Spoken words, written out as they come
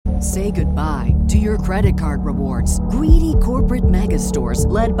Say goodbye to your credit card rewards. Greedy corporate mega stores,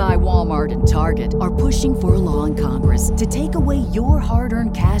 led by Walmart and Target, are pushing for a law in Congress to take away your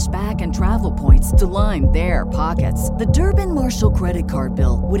hard-earned cash back and travel points to line their pockets. The Durbin-Marshall credit card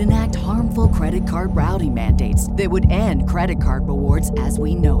bill would enact harmful credit card routing mandates that would end credit card rewards as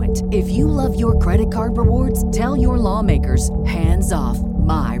we know it. If you love your credit card rewards, tell your lawmakers, hands off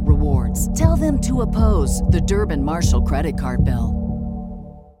my rewards. Tell them to oppose the Durbin-Marshall credit card bill.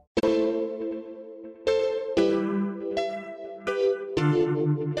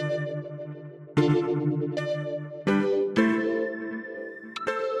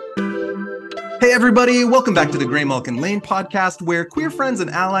 Hey everybody, welcome back to the Grey Malkin Lane podcast, where queer friends and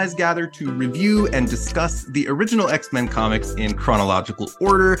allies gather to review and discuss the original X-Men comics in chronological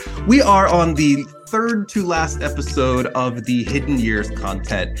order. We are on the third to last episode of the Hidden Years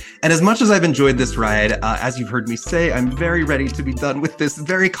content. And as much as I've enjoyed this ride, as you've heard me say, I'm very ready to be done with this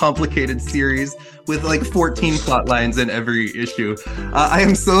very complicated series with like 14 plot lines in every issue. I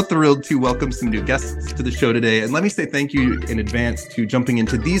am so thrilled to welcome some new guests to the show today. And let me say thank you in advance to jumping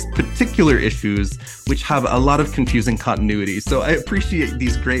into these particular issues, which have a lot of confusing continuity. So I appreciate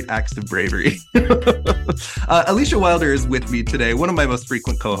these great acts of bravery. Alicia Wilder is with me today, one of my most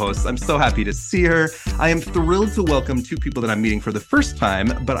frequent co-hosts. I'm so happy to see her. I am thrilled to welcome two people that I'm meeting for the first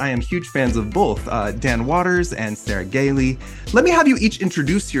time, but I am huge fans of both, Dan Waters and Sarah Gailey. Let me have you each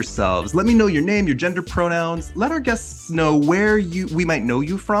introduce yourselves. Let me know your name, your gender pronouns. Let our guests know where we might know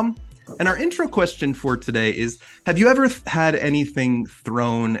you from. And our intro question for today is, have you ever had anything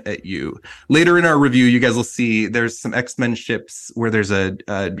thrown at you? Later in our review, you guys will see there's some X-Men ships where there's a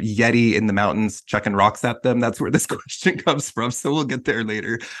Yeti in the mountains chucking rocks at them. That's where this question comes from. So we'll get there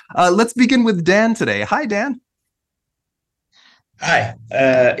later. Let's begin with Dan today. Hi, Dan. Hi.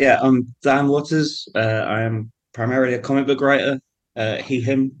 I'm Dan Waters. I am primarily a comic book writer. He,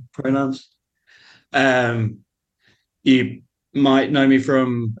 him pronouns. You might know me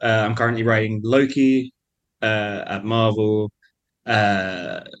from I'm currently writing Loki at Marvel,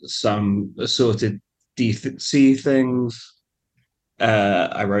 some assorted DC things.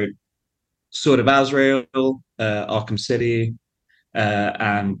 I wrote Sword of Azrael, Arkham City,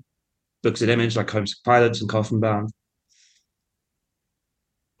 and books at Image like Homesick Pilots and Coffin Bound.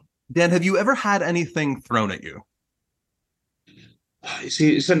 Dan, have you ever had anything thrown at you? You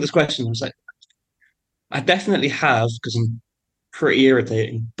see, you sent this question. I was like, I definitely have, because I'm pretty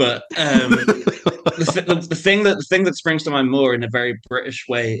irritating, but the thing that springs to mind more in a very British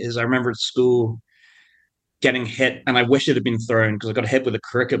way is I remember at school getting hit, and I wish it had been thrown because I got hit with a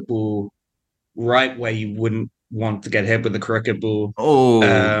cricket ball right where you wouldn't want to get hit with a cricket ball.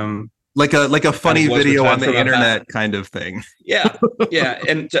 Like a funny video on the internet kind of thing. Yeah,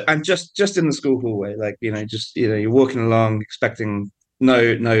 and just in the school hallway, like you're walking along expecting no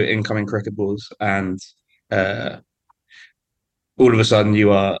incoming cricket balls, and all of a sudden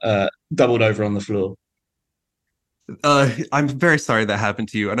you are doubled over on the floor. I'm very sorry that happened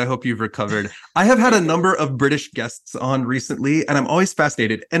to you, and I hope you've recovered. I have had a number of British guests on recently, and I'm always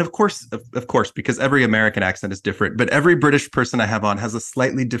fascinated. And of course, because every American accent is different, but every British person I have on has a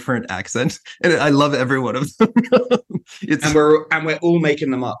slightly different accent, and I love every one of them. And we're all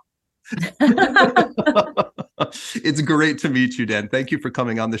making them up. It's great to meet you, Dan. Thank you for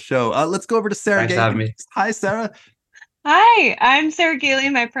coming on the show. Let's go over to Sarah. Thanks for having me. Hi, Sarah. Hi, I'm Sarah Gailey.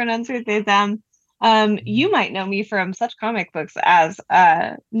 My pronouns are they, them. You might know me from such comic books as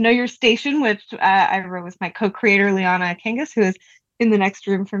Know Your Station, which I wrote with my co-creator, Liana Kangas, who is in the next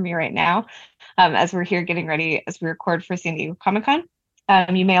room from me right now, as we're here getting ready as we record for San Diego Comic-Con.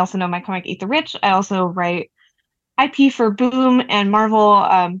 You may also know my comic, Eat the Rich. I also write IP for Boom and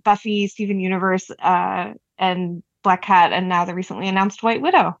Marvel, Buffy, Steven Universe, and Black Cat, and now the recently announced White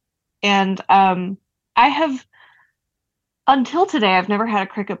Widow. And I have... Until today, I've never had a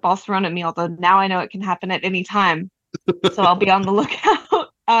cricket ball thrown at me, although now I know it can happen at any time. So I'll be on the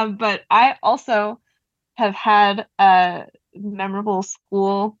lookout. But I also have had a memorable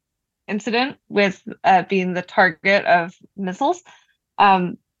school incident with being the target of missiles.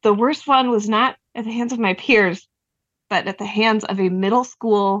 The worst one was not at the hands of my peers, but at the hands of a middle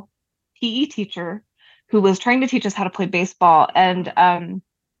school PE teacher who was trying to teach us how to play baseball. And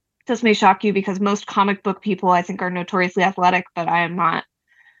this may shock you because most comic book people, I think, are notoriously athletic, but I am not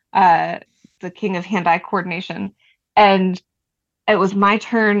the king of hand-eye coordination. And it was my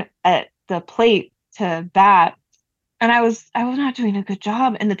turn at the plate to bat, and I was not doing a good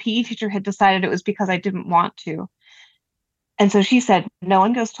job. And the PE teacher had decided it was because I didn't want to. And so she said, no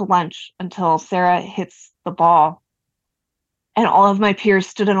one goes to lunch until Sarah hits the ball. And all of my peers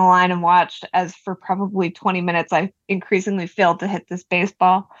stood in a line and watched as for probably 20 minutes I increasingly failed to hit this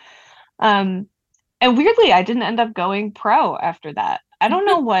baseball. And weirdly, I didn't end up going pro after that. I don't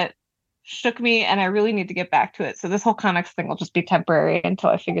know what shook me, and I really need to get back to it. So this whole comics thing will just be temporary until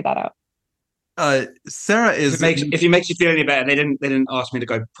I figure that out. Sarah If is. it makes you feel any better, they didn't ask me to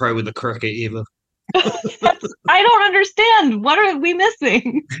go pro with the cricket either. I don't understand. What are we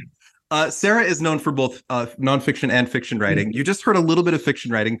missing? Sarah is known for both nonfiction and fiction writing. You just heard a little bit of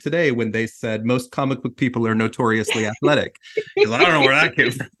fiction writing today when they said most comic book people are notoriously athletic. I don't know where that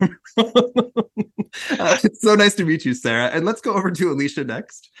came from. It's so nice to meet you, Sarah. And let's go over to Alicia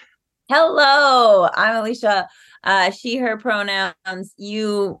next. Hello, I'm Alicia. She, her pronouns.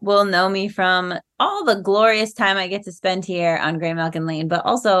 You will know me from all the glorious time I get to spend here on Grey Malkin Lane, but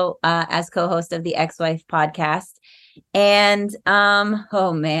also as co-host of the Ex-Wife podcast. And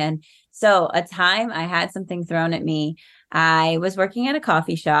oh man. So a time I had something thrown at me. I was working at a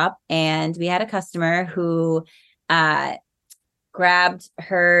coffee shop and we had a customer who grabbed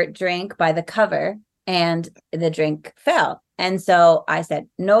her drink by the cover and the drink fell. And so I said,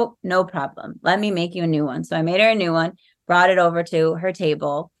 nope, no problem. Let me make you a new one. So I made her a new one, brought it over to her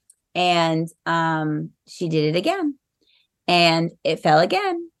table, and she did it again. And it fell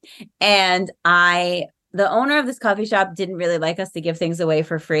again. And the owner of this coffee shop didn't really like us to give things away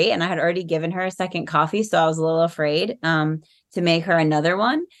for free. And I had already given her a second coffee. So I was a little afraid to make her another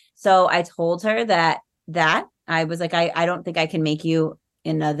one. So I told her that I was like, I don't think I can make you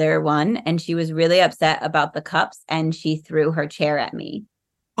another one. And she was really upset about the cups and she threw her chair at me.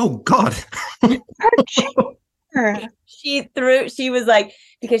 Oh God. Her chair. She was like,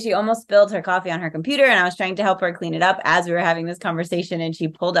 because she almost spilled her coffee on her computer and I was trying to help her clean it up as we were having this conversation, and she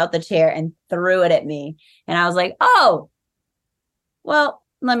pulled out the chair and threw it at me. And I was like, oh, well,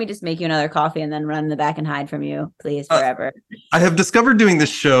 let me just make you another coffee and then run in the back and hide from you, please, forever. I have discovered doing this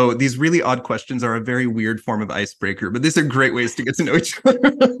show, these really odd questions are a very weird form of icebreaker, but these are great ways to get to know each other.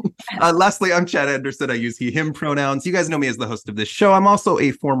 Lastly, I'm Chad Anderson. I use he, him pronouns. You guys know me as the host of this show. I'm also a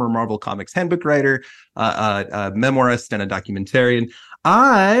former Marvel Comics handbook writer, a memoirist, and a documentarian.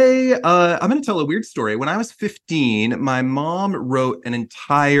 I'm going to tell a weird story. When I was 15, my mom wrote an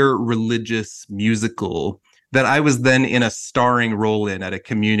entire religious musical that I was then in a starring role in at a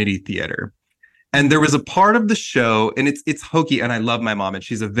community theater. And there was a part of the show, and it's hokey, and I love my mom, and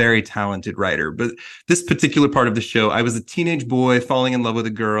she's a very talented writer. But this particular part of the show, I was a teenage boy falling in love with a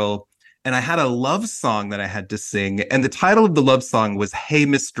girl, and I had a love song that I had to sing. And the title of the love song was Hey,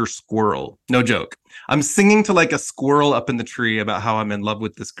 Mr. Squirrel. No joke. I'm singing to like a squirrel up in the tree about how I'm in love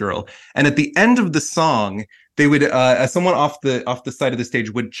with this girl. And at the end of the song, they would someone off the side of the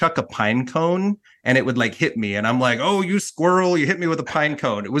stage would chuck a pine cone and it would like hit me. And I'm like, oh, you squirrel, you hit me with a pine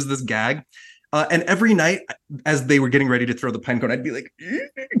cone. It was this gag. And every night as they were getting ready to throw the pine cone, I'd be like,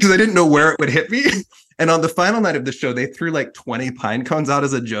 because I didn't know where it would hit me. And on the final night of the show, they threw like 20 pine cones out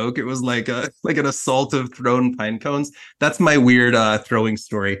as a joke. It was like an assault of thrown pine cones. That's my weird throwing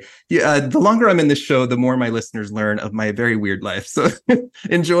story. Yeah, the longer I'm in this show, the more my listeners learn of my very weird life. So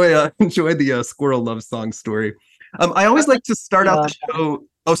enjoy the squirrel love song story. I always like to start out the show.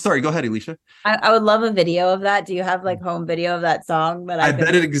 Oh, sorry. Go ahead, Alicia. I would love a video of that. Do you have like home video of that song? That I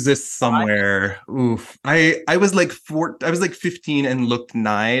bet it exists somewhere. Oof. I was like 15 and looked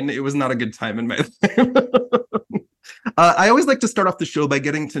 9. It was not a good time in my life. I always like to start off the show by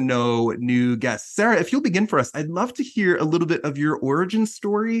getting to know new guests. Sarah, if you'll begin for us, I'd love to hear a little bit of your origin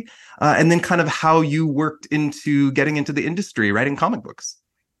story and then kind of how you worked into getting into the industry, writing comic books.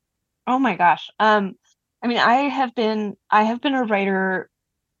 Oh my gosh. I mean, I have been a writer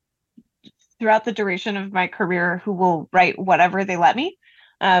throughout the duration of my career who will write whatever they let me.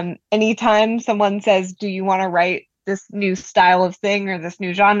 Anytime someone says, do you want to write this new style of thing or this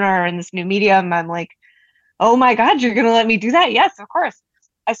new genre or in this new medium, I'm like, oh my God, you're going to let me do that? Yes, of course.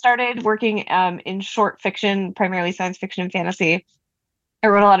 I started working in short fiction, primarily science fiction and fantasy. I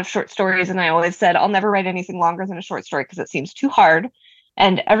wrote a lot of short stories, and I always said, I'll never write anything longer than a short story because it seems too hard.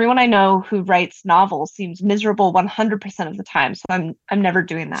 And everyone I know who writes novels seems miserable 100% of the time. So I'm never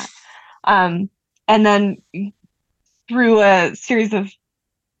doing that. And then through a series of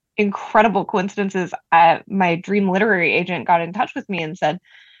incredible coincidences, my dream literary agent got in touch with me and said,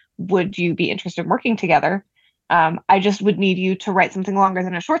 would you be interested in working together? I just would need you to write something longer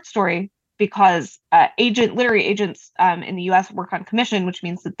than a short story because literary agents in the US work on commission, which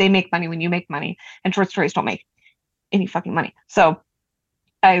means that they make money when you make money, and short stories don't make any fucking money. So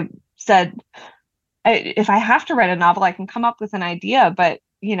I said, if I have to write a novel, I can come up with an idea, but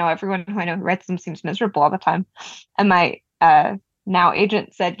everyone who I know who writes them seems miserable all the time. And my now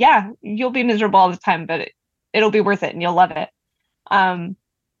agent said, yeah, you'll be miserable all the time, but it'll be worth it and you'll love it. And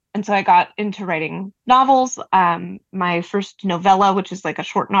so I got into writing novels. My first novella, which is like a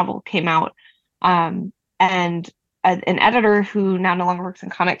short novel, came out. And an editor who now no longer works in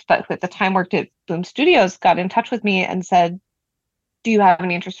comics, but who at the time worked at Boom Studios, got in touch with me and said, "Do you have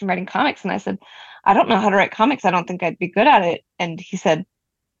any interest in writing comics?" And I said, "I don't know how to write comics. I don't think I'd be good at it." And he said,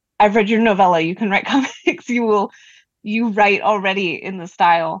 "I've read your novella. You can write comics. You write already in the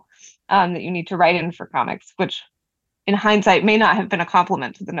style that you need to write in for comics," which in hindsight may not have been a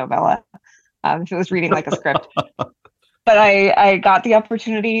compliment to the novella if it was reading like a script. But I got the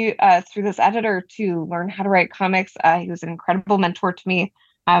opportunity through this editor to learn how to write comics. He was an incredible mentor to me.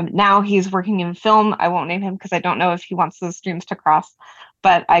 Now he's working in film. I won't name him because I don't know if he wants those streams to cross.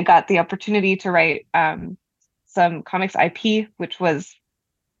 But I got the opportunity to write some comics IP, which was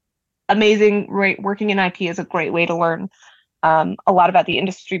amazing. Right, working in IP is a great way to learn a lot about the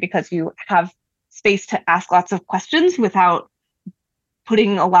industry because you have space to ask lots of questions without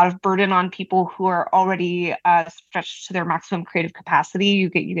putting a lot of burden on people who are already stretched to their maximum creative capacity. You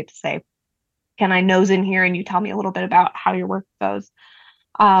get to say, "Can I nose in here and you tell me a little bit about how your work goes?"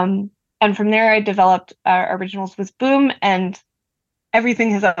 And from there, I developed originals with Boom, and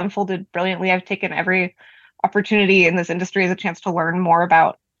everything has unfolded brilliantly. I've taken every opportunity in this industry as a chance to learn more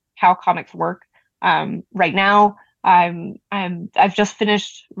about how comics work. Right now, I've just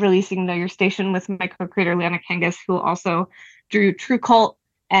finished releasing Know Your Station with my co-creator Liana Kangas, who also drew True Cult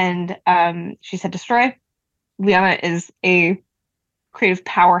and She Said Destroy. Liana is a creative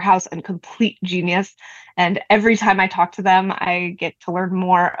powerhouse and complete genius, and every time I talk to them, I get to learn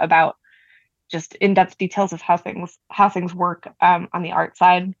more about just in-depth details of how things work on the art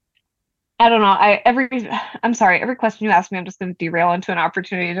side. I don't know. I'm sorry. Every question you ask me, I'm just going to derail into an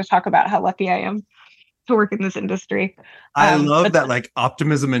opportunity to talk about how lucky I am to work in this industry. I love that like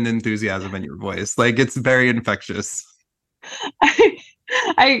optimism and enthusiasm in your voice. Like it's very infectious.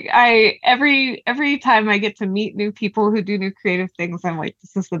 I every time I get to meet new people who do new creative things, I'm like,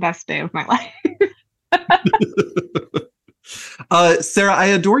 this is the best day of my life. Sarah, I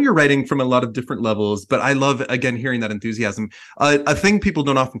adore your writing from a lot of different levels, but I love, again, hearing that enthusiasm. A thing people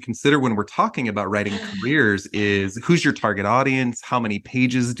don't often consider when we're talking about writing careers is who's your target audience? How many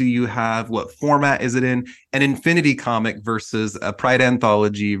pages do you have? What format is it in? An infinity comic versus a Pride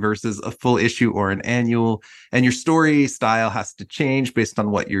anthology versus a full issue or an annual. And your story style has to change based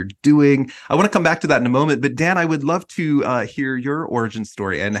on what you're doing. I want to come back to that in a moment, but Dan, I would love to hear your origin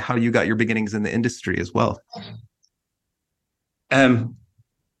story and how you got your beginnings in the industry as well.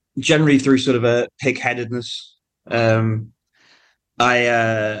 Generally through sort of a pig-headedness.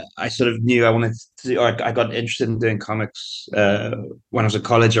 I sort of knew I wanted to. I got interested in doing comics when I was at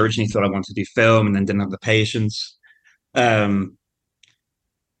college. I originally thought I wanted to do film, and then didn't have the patience. Also,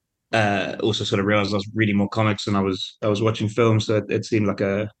 sort of realized I was reading more comics than I was watching films. So it seemed like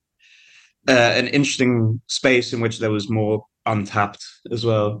an interesting space in which there was more untapped as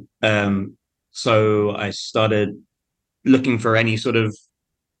well. So I started looking for any sort of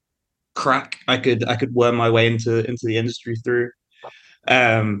crack I could worm my way into the industry through,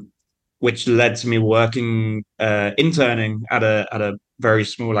 which led to me working interning at a very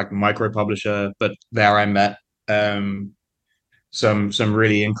small like micro publisher. But there I met some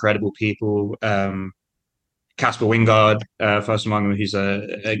really incredible people. Casper Wingard, first among them, he's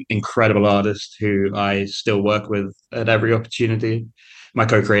an incredible artist who I still work with at every opportunity. My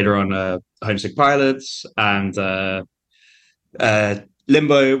co-creator on Homesick Pilots and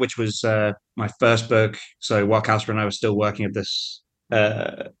Limbo, which was my first book. So while Casper and I were still working at this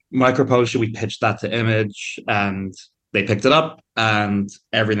micro publisher, we pitched that to Image and they picked it up and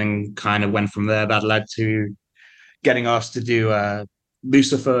everything kind of went from there. That led to getting asked to do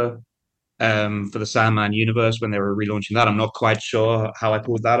Lucifer for the Sandman universe when they were relaunching that. I'm not quite sure how I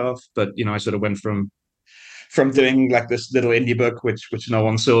pulled that off, but I sort of went from doing like this little indie book which no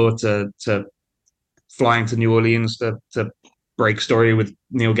one saw to flying to New Orleans to break story with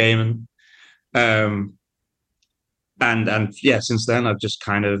Neil Gaiman. And yeah, since then I've just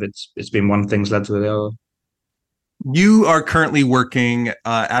kind of it's been one thing's led to the other. You are currently working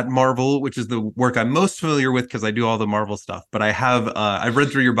at Marvel, which is the work I'm most familiar with because I do all the Marvel stuff. But I've read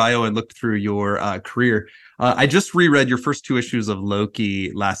through your bio and looked through your career. I just reread your first 2 issues of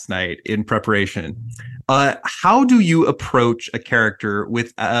Loki last night in preparation. How do you approach a character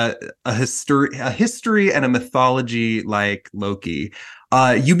with a history and a mythology like Loki?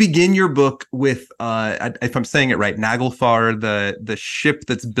 You begin your book with, if I'm saying it right, Naglfar, the ship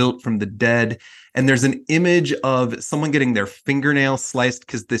that's built from the dead, and there's an image of someone getting their fingernails sliced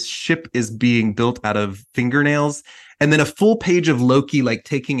because this ship is being built out of fingernails, and then a full page of Loki like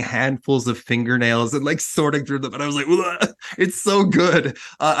taking handfuls of fingernails and like sorting through them, and I was like, "Ugh, it's so good."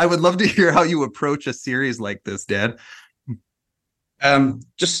 I would love to hear how you approach a series like this, Dan.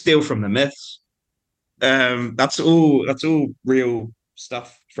 Just steal from the myths. That's all. That's all real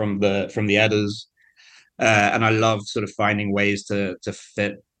stuff from the Eddas, and I love sort of finding ways to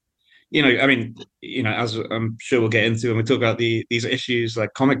fit. I mean, as I'm sure we'll get into when we talk about these issues,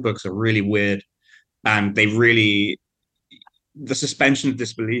 like comic books are really weird, and the suspension of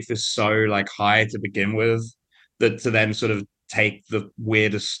disbelief is so like high to begin with that to then sort of take the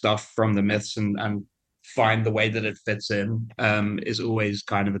weirdest stuff from the myths and find the way that it fits in is always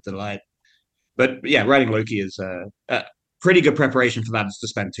kind of a delight. But yeah, writing Loki is a pretty good preparation for that. Is to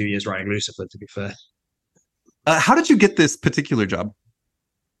spend 2 years writing Lucifer, to be fair. How did you get this particular job?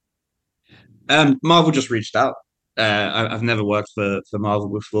 Marvel just reached out. I've never worked for Marvel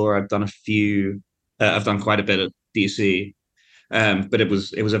before. I've done a few. I've done quite a bit at DC, but it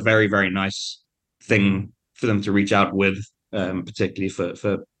was a very very nice thing for them to reach out with, particularly for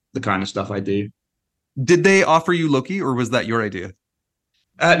the kind of stuff I do. Did they offer you Loki, or was that your idea?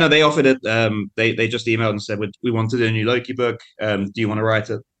 No, they offered it. They just emailed and said we want to do a new Loki book. Do you want to write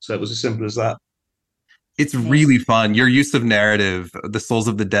it? So it was as simple as that. It's really fun. Your use of narrative, the souls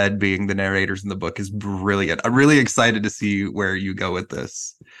of the dead being the narrators in the book, is brilliant. I'm really excited to see where you go with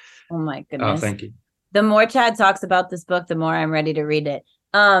this. Oh my Oh, goodness. thank you. The more Chad talks about this book, the more I'm ready to read it.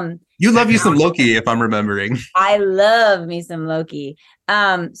 You love you some Loki, if I'm remembering. I love me some Loki.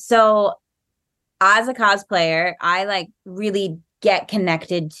 So as a cosplayer, I like really get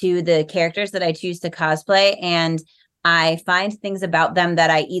connected to the characters that I choose to cosplay, and I find things about them that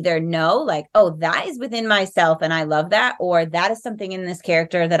I either know, like, oh, that is within myself and I love that, or that is something in this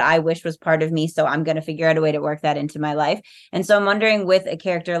character that I wish was part of me, so I'm going to figure out a way to work that into my life. And so I'm wondering, with a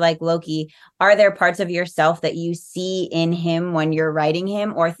character like Loki, are there parts of yourself that you see in him when you're writing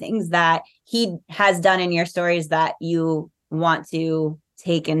him, or things that he has done in your stories that you want to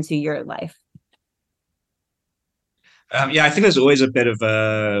take into your life? Yeah, I think there's always a bit of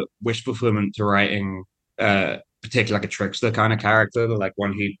a wish fulfillment to writing, particularly like a trickster kind of character, like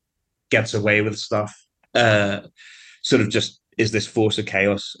one who gets away with stuff. Sort of just is this force of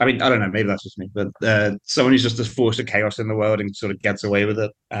chaos. I mean, I don't know, maybe that's just me, but someone who's just this force of chaos in the world and sort of gets away with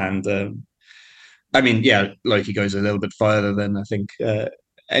it. And I mean, yeah, Loki goes a little bit further than I think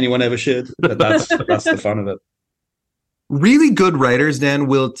anyone ever should, but that's the fun of it. Really good writers, Dan,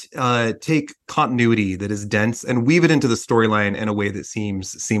 will take continuity that is dense and weave it into the storyline in a way that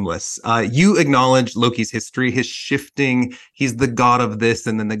seems seamless. You acknowledge Loki's history, his shifting. He's the god of this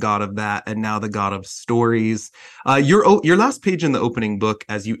and then the god of that, and now the god of stories. Your last page in the opening book,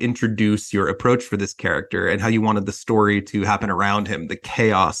 as you introduce your approach for this character and how you wanted the story to happen around him, the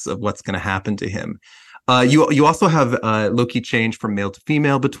chaos of what's going to happen to him. You also have Loki change from male to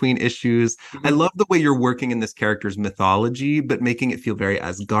female between issues. Mm-hmm. I love the way you're working in this character's mythology, but making it feel very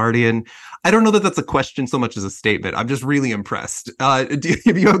Asgardian. I don't know that that's a question so much as a statement. I'm just really impressed. Do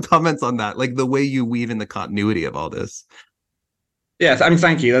you have comments on that? Like the way you weave in the continuity of all this? Yeah, I mean,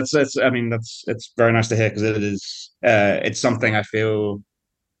 thank you. I mean, it's very nice to hear, because it is, it's something I feel,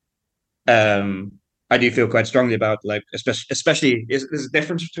 I do feel quite strongly about, like, especially there's a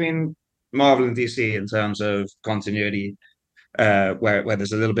difference between Marvel and DC in terms of continuity, where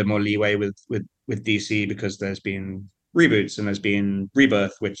there's a little bit more leeway with DC, because there's been reboots and there's been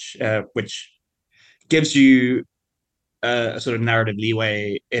rebirth, which gives you a sort of narrative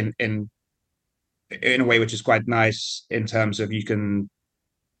leeway in a way which is quite nice, in terms of you can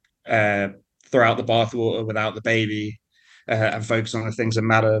throw out the bathwater without the baby, and focus on the things that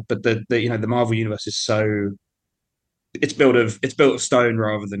matter. But the Marvel universe is so, it's built of stone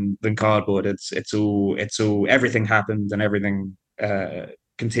rather than cardboard. It's all everything happened, and everything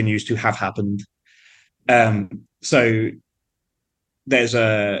continues to have happened. So there's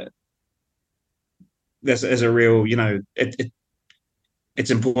a real,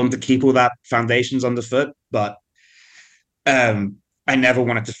 it's important to keep all that foundations underfoot, but I never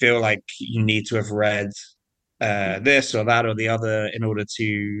wanted to feel like you need to have read this or that or the other in order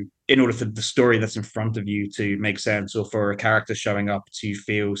for the story that's in front of you to make sense, or for a character showing up to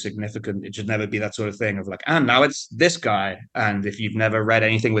feel significant. It should never be that sort of thing of like, and now it's this guy, and if you've never read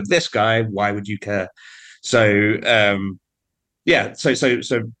anything with this guy, why would you care? So yeah,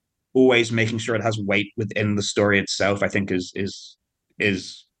 so always making sure it has weight within the story itself, I think is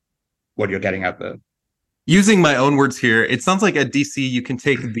what you're getting at there. Using my own words here, it sounds like at DC you can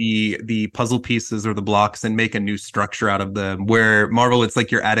take the puzzle pieces or the blocks and make a new structure out of them. Where Marvel, it's like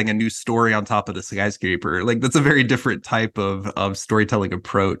you're adding a new story on top of the skyscraper. Like that's a very different type of storytelling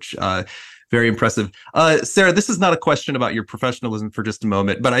approach. Very impressive. Sarah, this is not a question about your professionalism for just a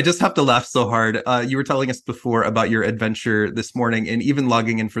moment, but I just have to laugh so hard. You were telling us before about your adventure this morning and even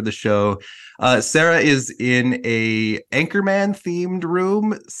logging in for the show. Sarah is in a Anchorman themed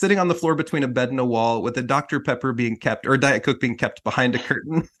room, sitting on the floor between a bed and a wall with a Dr. Pepper being kept, or Diet Coke being kept behind a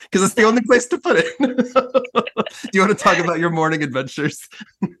curtain, because it's the only place to put it. Do you want to talk about your morning adventures?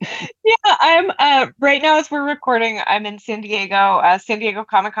 Yeah, I'm right now as we're recording, I'm in San Diego. San Diego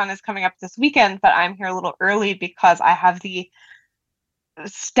Comic-Con is coming up this weekend, but I'm here a little early because I have the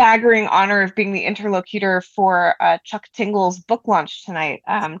staggering honor of being the interlocutor for Chuck Tingle's book launch tonight.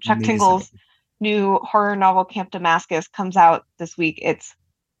 Chuck Amazing. Tingle's new horror novel Camp Damascus comes out this week. It's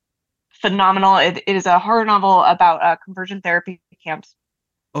phenomenal. It is a horror novel about conversion therapy camps.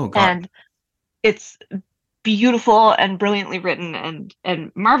 Oh God. And it's beautiful and brilliantly written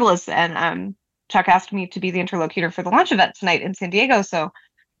and marvelous. And Chuck asked me to be the interlocutor for the launch event tonight in San Diego. So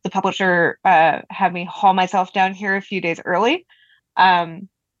the publisher had me haul myself down here a few days early.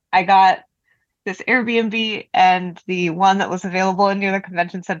 I got this Airbnb, and the one that was available near the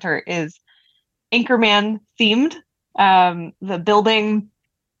convention center is Anchorman themed. The building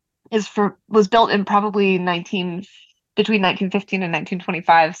was built in probably between 1915 and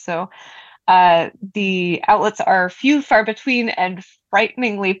 1925. So the outlets are few, far between, and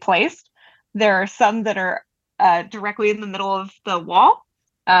frighteningly placed. There are some that are directly in the middle of the wall.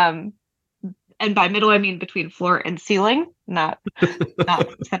 And by middle, I mean between floor and ceiling, not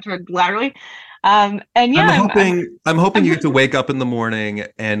centered laterally. And yeah, I'm hoping you get to wake up in the morning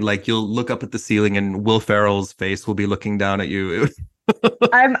and like you'll look up at the ceiling and Will Ferrell's face will be looking down at you.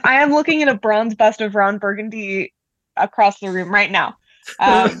 I am looking at a bronze bust of Ron Burgundy across the room right now.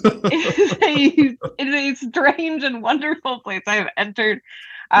 It is a strange and wonderful place I have entered.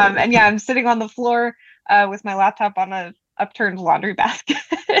 And yeah, I'm sitting on the floor with my laptop on a upturned laundry basket.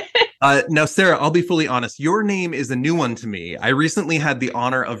 Now, Sarah, I'll be fully honest. Your name is a new one to me. I recently had the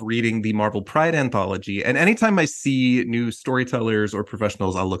honor of reading the Marvel Pride anthology, and anytime I see new storytellers or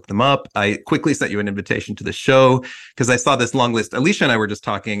professionals, I'll look them up. I quickly sent you an invitation to the show because I saw this long list. Alicia and I were just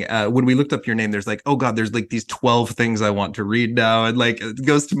talking. When we looked up your name, there's like, oh God, there's like these 12 things I want to read now. And like, it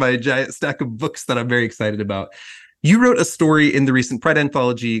goes to my giant stack of books that I'm very excited about. You wrote a story in the recent Pride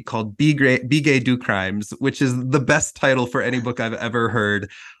anthology called Be Gay, Do Crimes, which is the best title for any book I've ever heard.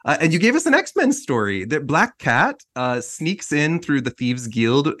 And you gave us an X-Men story that Black Cat sneaks in through the Thieves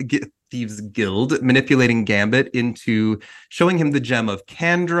Guild, manipulating Gambit into showing him the gem of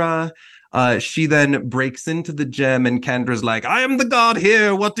Kandra. She then breaks into the gem and Kendra's like, I am the god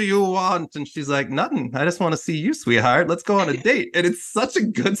here. What do you want? And she's like, nothing. I just want to see you, sweetheart. Let's go on a date. And it's such a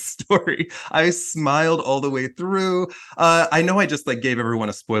good story. I smiled all the way through. I know I just like gave everyone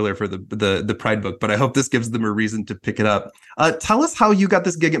a spoiler for the Pride book, but I hope this gives them a reason to pick it up. Tell us how you got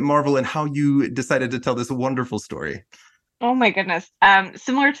this gig at Marvel and how you decided to tell this wonderful story. Oh my goodness.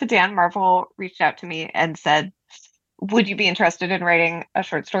 Similar to Dan, Marvel reached out to me and said, would you be interested in writing a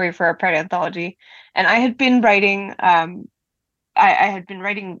short story for our Pride anthology? And I had been writing, I had been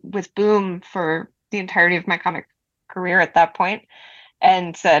writing with Boom for the entirety of my comic career at that point,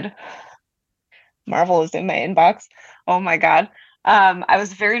 and said, Marvel is in my inbox. Oh my God. I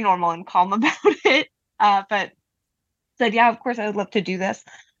was very normal and calm about it, but said, yeah, of course, I would love to do this.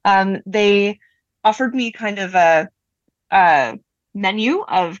 They offered me kind of a menu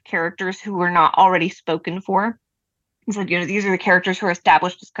of characters who were not already spoken for. He said, these are the characters who are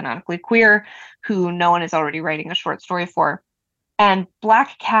established as canonically queer, who no one is already writing a short story for. And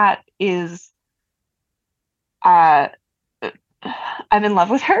Black Cat is, I'm in love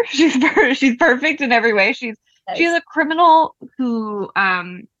with her. She's perfect in every way. She's a criminal who,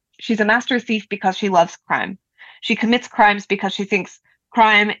 she's a master thief because she loves crime. She commits crimes because she thinks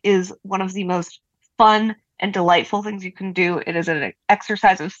crime is one of the most fun and delightful things you can do. It is an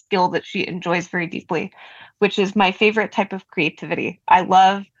exercise of skill that she enjoys very deeply, which is my favorite type of creativity. I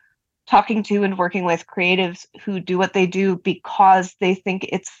love talking to and working with creatives who do what they do because they think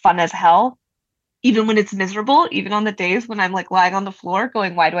it's fun as hell, even when it's miserable, even on the days when I'm like lying on the floor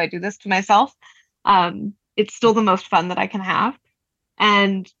going, why do I do this to myself? It's still the most fun that I can have.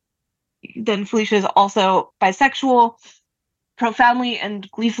 And then Felicia is also bisexual, profoundly and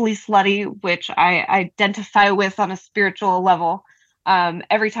gleefully slutty, which I identify with on a spiritual level.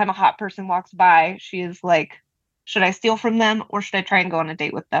 Every time a hot person walks by, she is like, should I steal from them or should I try and go on a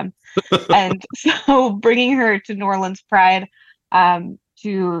date with them? And so bringing her to New Orleans Pride,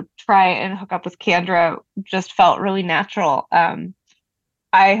 to try and hook up with Kendra just felt really natural. I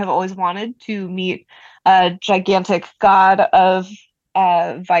have always wanted to meet a gigantic god of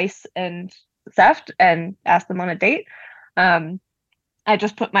vice and theft and ask them on a date. I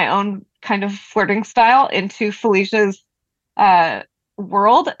just put my own kind of flirting style into Felicia's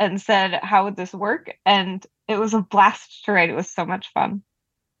world and said, how would this work? And it was a blast to write. It was so much fun.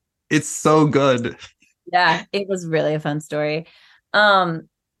 It's so good. Yeah, it was really a fun story. So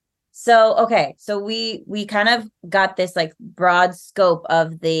we kind of got this like broad scope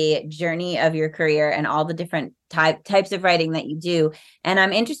of the journey of your career and all the different types of writing that you do. And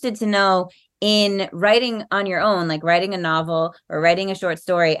I'm interested to know, in writing on your own, like writing a novel or writing a short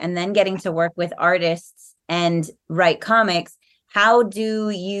story and then getting to work with artists and write comics, how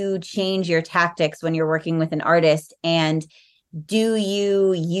do you change your tactics when you're working with an artist? And do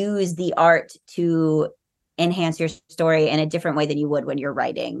you use the art to enhance your story in a different way than you would when you're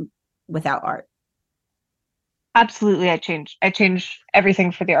writing without art? Absolutely. I change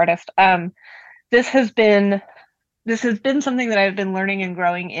everything for the artist. This has been something that I've been learning and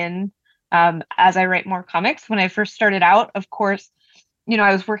growing in as I write more comics. When I first started out, of course,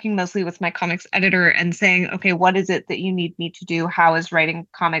 I was working mostly with my comics editor and saying, okay, what is it that you need me to do? How is writing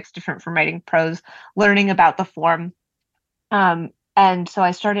comics different from writing prose? Learning about the form. And so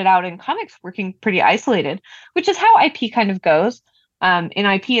I started out in comics working pretty isolated, which is how IP kind of goes. In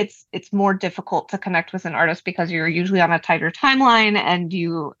IP, it's more difficult to connect with an artist because you're usually on a tighter timeline and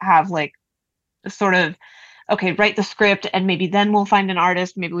you have like sort of, okay, write the script and maybe then we'll find an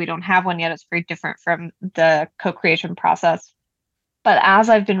artist. Maybe we don't have one yet. It's very different from the co-creation process. But as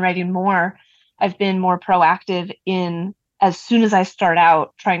I've been writing more, I've been more proactive in, as soon as I start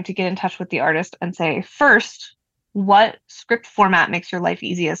out, trying to get in touch with the artist and say, first, what script format makes your life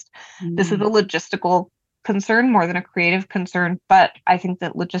easiest? This is a logistical concern more than a creative concern, but I think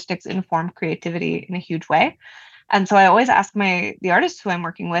that logistics inform creativity in a huge way. And so I always ask the artists who I'm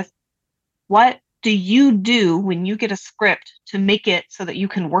working with, what do you do when you get a script to make it so that you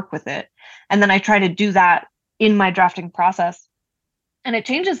can work with it? And then I try to do that in my drafting process. And it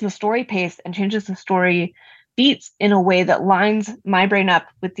changes the story pace and changes the story beats in a way that lines my brain up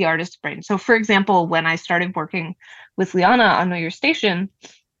with the artist's brain. So for example, when I started working with Liana on Know Your Station,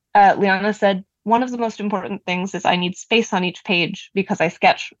 Liana said, one of the most important things is I need space on each page because I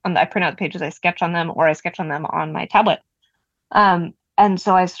print out the pages, I sketch on them, or I sketch on them on my tablet. And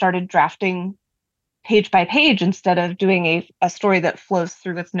so I started drafting page by page instead of doing a story that flows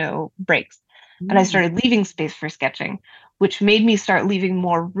through with no breaks. And I started leaving space for sketching, which made me start leaving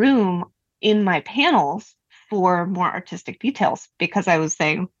more room in my panels for more artistic details, because I was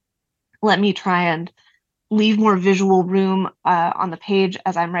saying, let me try and leave more visual room on the page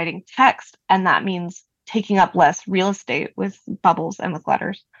as I'm writing text. And that means taking up less real estate with bubbles and with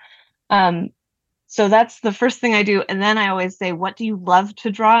letters. So that's the first thing I do. And then I always say, what do you love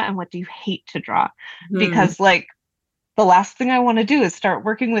to draw and what do you hate to draw? Because like the last thing I want to do is start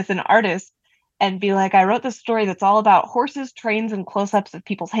working with an artist and be like, I wrote this story that's all about horses, trains, and close-ups of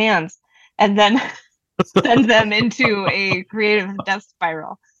people's hands, and then send them into a creative death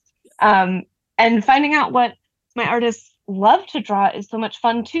spiral. And finding out what my artists love to draw is so much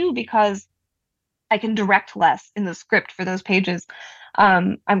fun too, because I can direct less in the script for those pages.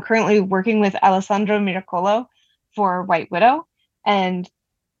 I'm currently working with Alessandro Miracolo for White Widow, and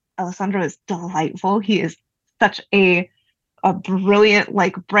Alessandro is delightful. He is such a brilliant,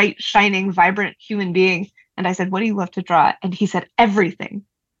 like bright, shining, vibrant human being. And I said, what do you love to draw? And he said, everything.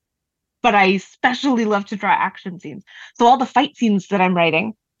 But I especially love to draw action scenes. So all the fight scenes that I'm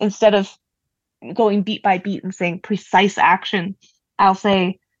writing, instead of going beat by beat and saying precise action, I'll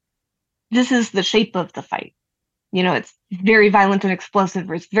say, this is the shape of the fight. It's very violent and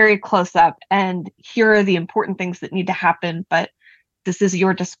explosive, or it's very close up. And here are the important things that need to happen. But this is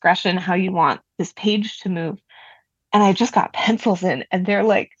your discretion, how you want this page to move. And I just got pencils in, and they're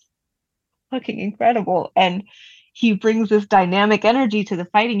like fucking incredible. And he brings this dynamic energy to the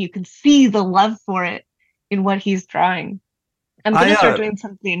fighting. You can see the love for it in what he's drawing. I'm going to start doing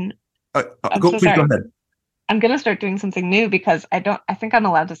something. Go ahead. I'm going to start doing something new because I think I'm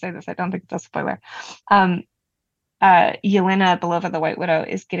allowed to say this. I don't think it's a spoiler. Yelena Belova, the White Widow,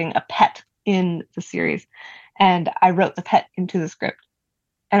 is getting a pet in the series. And I wrote the pet into the script.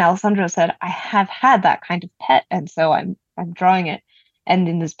 And Alessandro said, I have had that kind of pet. And so I'm drawing it. And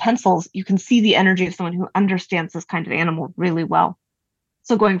in his pencils, you can see the energy of someone who understands this kind of animal really well.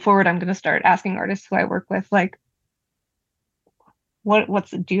 So going forward, I'm going to start asking artists who I work with, like,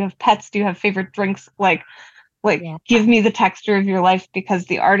 do you have pets? Do you have favorite drinks? Give me the texture of your life, because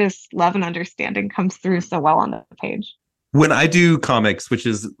the artist's love and understanding comes through so well on the page. When I do comics, which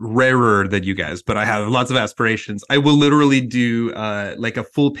is rarer than you guys, but I have lots of aspirations, I will literally do like a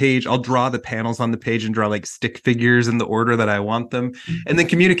full page. I'll draw the panels on the page and draw like stick figures in the order that I want them. And then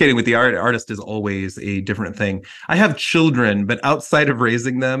communicating with the artist is always a different thing. I have children, but outside of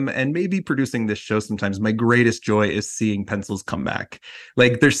raising them and maybe producing this show sometimes, my greatest joy is seeing pencils come back.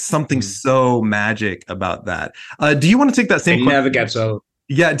 Like there's something so magic about that. Do you want to take that same It never gets old.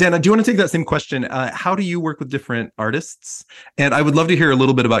 Yeah, Dana, do you want to take that same question? How do you work with different artists? And I would love to hear a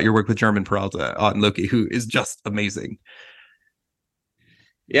little bit about your work with German Peralta on Loki, who is just amazing.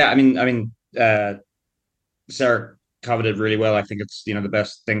 Yeah, Sarah covered it really well. I think it's, the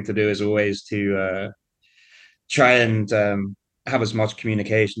best thing to do is always to try and have as much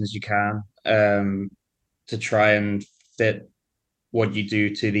communication as you can, to try and fit what you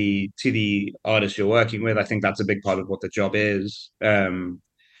do to the artist you're working with. I think that's a big part of what the job is,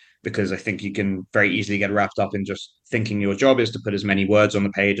 because I think you can very easily get wrapped up in just thinking your job is to put as many words on the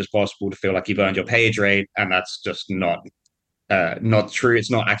page as possible to feel like you've earned your page rate, and that's just not true.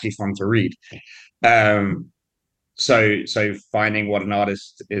 It's not actually fun to read. So finding what an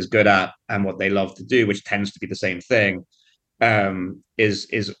artist is good at and what they love to do, which tends to be the same thing,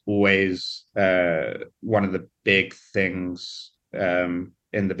 is always one of the big things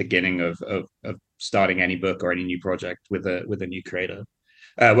in the beginning of starting any book or any new project with a new creator.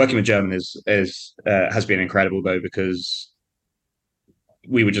 Working with German has been incredible though, because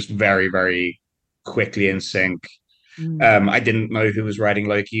we were just very, very quickly in sync. I didn't know who was writing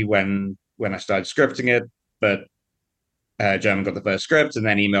Loki when I started scripting it, but German got the first script and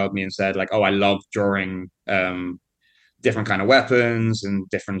then emailed me and said like, "Oh, I love drawing different kind of weapons and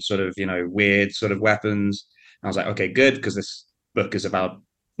different sort of weird sort of weapons." And I was like, "Okay, good," because this book is about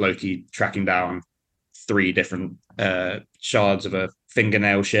Loki tracking down 3 different shards of a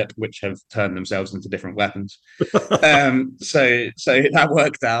fingernail ship which have turned themselves into different weapons. So that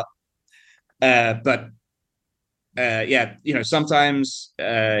worked out. But sometimes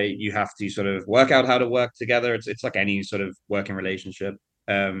you have to sort of work out how to work together. It's like any sort of working relationship.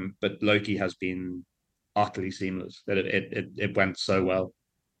 But Loki has been utterly seamless. That it went so well,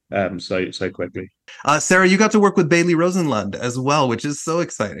 so quickly. Sarah, you got to work with Bailey Rosenlund as well, which is so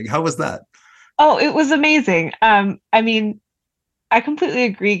exciting. How was that? Oh, it was amazing. I mean, I completely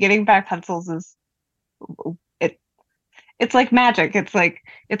agree. Getting back pencils is it's like magic. It's like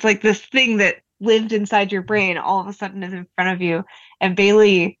this thing that lived inside your brain all of a sudden is in front of you. And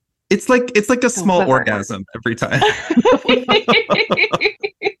Bailey, it's like a small orgasm every time.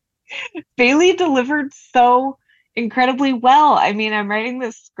 Bailey delivered so incredibly well. I mean, I'm writing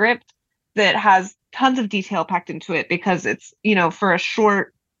this script that has tons of detail packed into it because it's, for a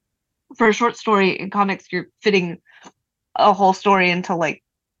short story in comics, you're fitting a whole story into like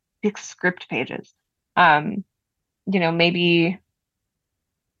 6 script pages. Maybe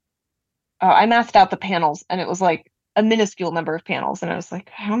I mapped out the panels and it was like a minuscule number of panels. And I was like,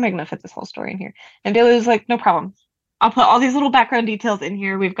 how am I going to fit this whole story in here? And Bailey was like, no problem. I'll put all these little background details in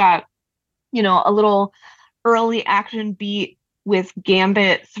here. We've got, a little early action beat with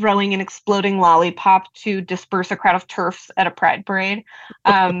Gambit throwing an exploding lollipop to disperse a crowd of TERFs at a pride parade.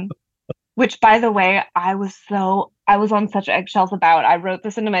 Which, by the way, I was on such eggshells about. I wrote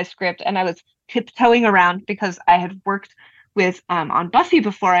this into my script and I was tiptoeing around because I had worked with on Buffy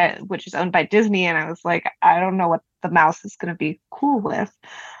before, which is owned by Disney, and I was like, I don't know what the mouse is going to be cool with.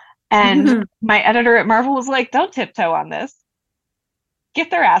 And my editor at Marvel was like, don't tiptoe on this. Get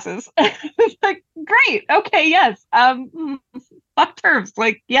their asses. It's like, great, okay, yes. Fuck TERFs.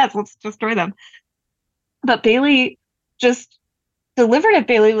 Like, yes, let's destroy them. But Bailey just delivered it.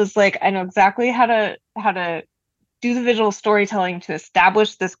 Bailey was like, I know exactly how to do the visual storytelling to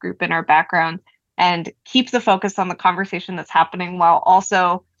establish this group in our background and keep the focus on the conversation that's happening while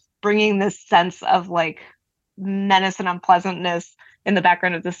also bringing this sense of like menace and unpleasantness in the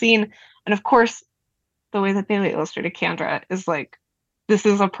background of the scene. And of course, the way that Bailey illustrated Kendra is like, this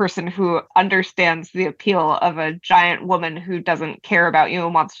is a person who understands the appeal of a giant woman who doesn't care about you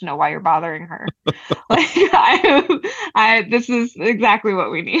and wants to know why you're bothering her. This is exactly what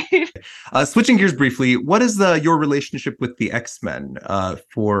we need. Switching gears briefly, what is your relationship with the X-Men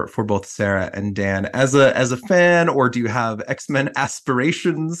for both Sarah and Dan? As a fan, or do you have X-Men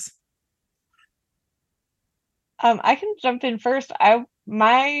aspirations? I can jump in first.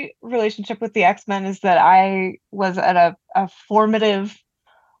 My relationship with the X-Men is that I was at a formative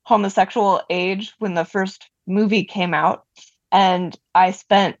homosexual age when the first movie came out, and I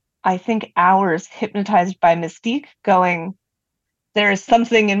spent, I think, hours hypnotized by Mystique going, there is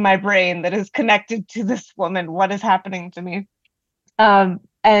something in my brain that is connected to this woman. What is happening to me?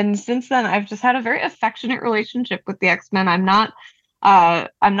 And since then, I've just had a very affectionate relationship with the X-Men. I'm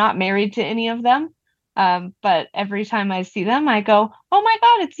not married to any of them. But every time I see them, I go, "Oh my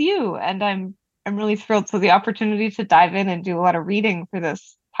God, it's you!" And I'm really thrilled. So the opportunity to dive in and do a lot of reading for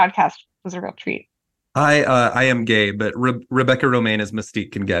this podcast was a real treat. I am gay, but Rebecca Romaine as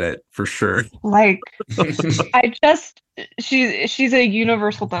Mystique can get it for sure. Like, she's a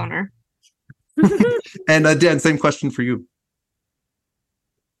universal donor. And Dan, same question for you.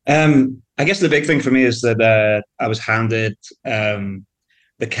 I guess the big thing for me is that I was handed the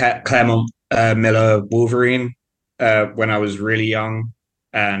Claremont Miller Wolverine when I was really young,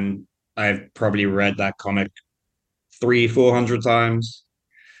 and I've probably read that comic 300-400 times.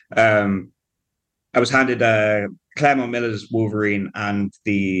 I was handed Claremont Miller's Wolverine and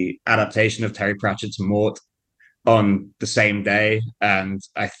the adaptation of Terry Pratchett's Mort on the same day, and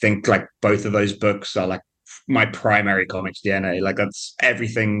I think like both of those books are like my primary comics DNA. Like that's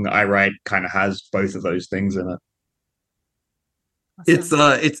everything I write kind of has both of those things in it.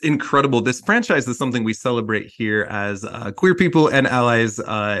 Awesome. It's incredible. This franchise is something we celebrate here as queer people and allies.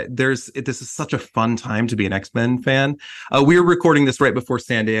 This is such a fun time to be an X-Men fan. We're recording this right before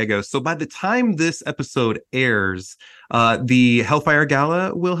San Diego, so by the time this episode airs, the Hellfire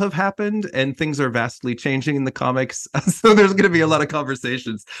Gala will have happened, and things are vastly changing in the comics. So there's going to be a lot of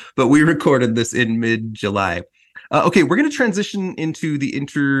conversations. But we recorded this in mid-July. Okay, we're going to transition into the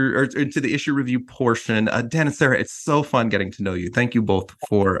into the issue review portion. Dan and Sarah, it's so fun getting to know you. Thank you both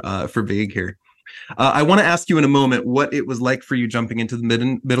for being here. I want to ask you in a moment what it was like for you jumping into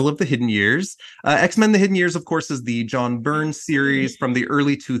the middle of the Hidden Years. X-Men: The Hidden Years, of course, is the John Byrne series from the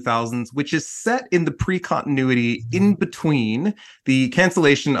early 2000s, which is set in the pre-continuity in between the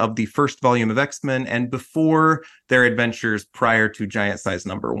cancellation of the first volume of X-Men and before their adventures prior to Giant Size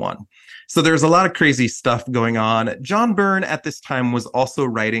 #1. So there's a lot of crazy stuff going on. John Byrne at this time was also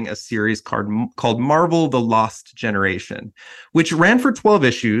writing a series called Marvel: The Lost Generation, which ran for 12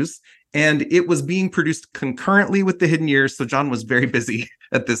 issues. And it was being produced concurrently with the Hidden Years, so John was very busy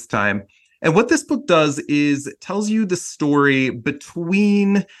at this time. And what this book does is tells you the story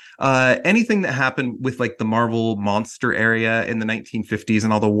between anything that happened with like the Marvel monster area in the 1950s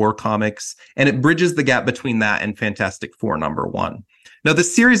and all the war comics, and it bridges the gap between that and Fantastic Four #1. Now, the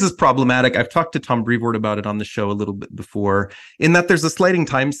series is problematic. I've talked to Tom Brevoort about it on the show a little bit before, in that there's a sliding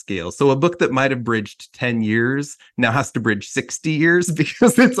time scale. So a book that might have bridged 10 years now has to bridge 60 years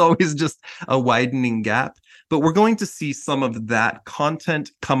because it's always just a widening gap. But we're going to see some of that content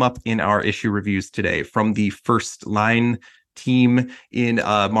come up in our issue reviews today from the First Line team in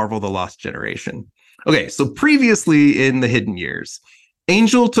Marvel: The Lost Generation. Okay, so previously in the Hidden Years,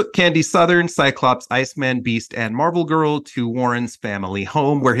 Angel took Candy Southern, Cyclops, Iceman, Beast, and Marvel Girl to Warren's family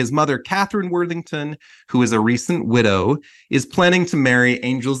home, where his mother, Catherine Worthington, who is a recent widow, is planning to marry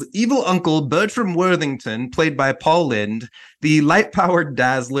Angel's evil uncle, Bertram Worthington, played by Paul Lynde, the light-powered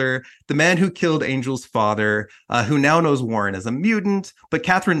Dazzler, the man who killed Angel's father, who now knows Warren as a mutant, but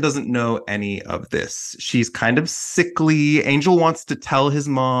Catherine doesn't know any of this. She's kind of sickly. Angel wants to tell his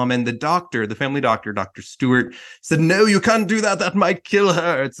mom, and the doctor, the family doctor, Dr. Stewart, said, "No, you can't do that. That might kill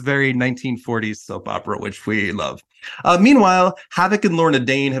her." It's very 1940s soap opera, which we love. Meanwhile, Havoc and Lorna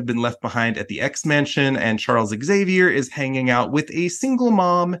Dane have been left behind at the X-Mansion, and Charles Xavier is hanging out with a single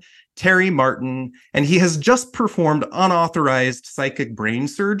mom, Terry Martin, and he has just performed unauthorized psychic brain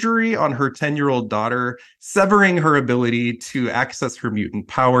surgery on her 10-year-old daughter, severing her ability to access her mutant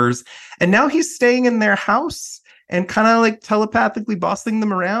powers. And now he's staying in their house and kind of like telepathically bossing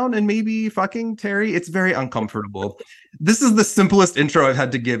them around and maybe fucking Terry. It's very uncomfortable. This is the simplest intro I've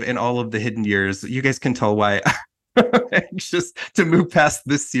had to give in all of the Hidden Years. You guys can tell why I'm anxious to move past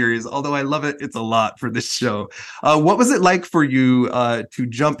this series. Although I love it, it's a lot for this show. What was it like for you to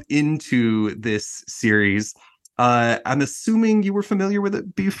jump into this series? I'm assuming you were familiar with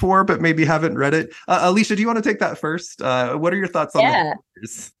it before, but maybe haven't read it. Alicia, do you want to take that first? What are your thoughts on the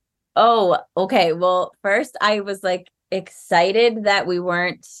series? Oh, okay. Well, first I was like excited that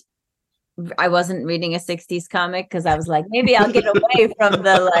I wasn't reading a 60s comic because I was like, maybe I'll get away from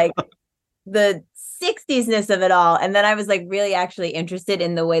the 60s-ness of it all. And then I was like really actually interested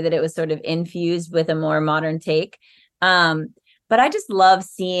in the way that it was sort of infused with a more modern take. But I just love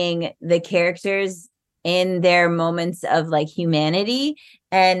seeing the characters in their moments of like humanity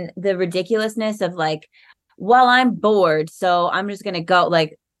and the ridiculousness of like, well, I'm bored, so I'm just gonna go,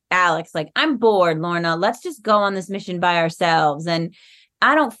 like Alex, like, I'm bored, Lorna, let's just go on this mission by ourselves. And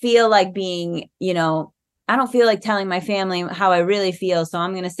I don't feel like being, I don't feel like telling my family how I really feel. So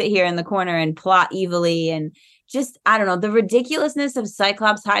I'm going to sit here in the corner and plot evilly. And just, I don't know, the ridiculousness of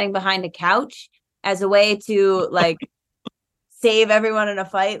Cyclops hiding behind a couch as a way to like save everyone in a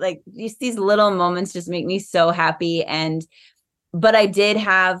fight. Like just these little moments just make me so happy. But I did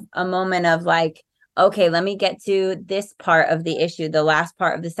have a moment of like, okay, let me get to this part of the issue, the last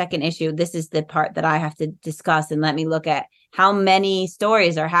part of the second issue. This is the part that I have to discuss, and let me look at how many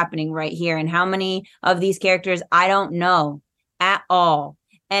stories are happening right here and how many of these characters I don't know at all.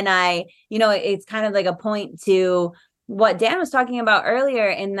 And it's kind of like a point to what Dan was talking about earlier,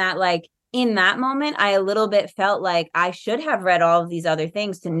 in that, like, in that moment, I a little bit felt like I should have read all of these other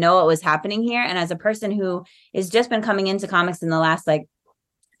things to know what was happening here. And as a person who has just been coming into comics in the last like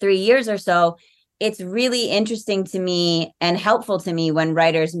 3 years or so, it's really interesting to me and helpful to me when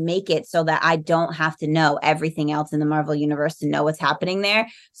writers make it so that I don't have to know everything else in the Marvel universe to know what's happening there.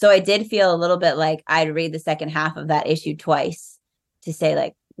 So I did feel a little bit like I'd read the second half of that issue twice to say,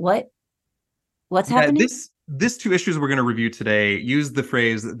 like, what's happening? This 2 issues we're going to review today use the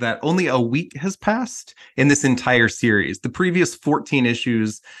phrase that only a week has passed in this entire series. The previous 14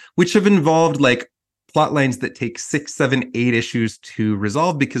 issues, which have involved like plot lines that take 6, 7, 8 issues to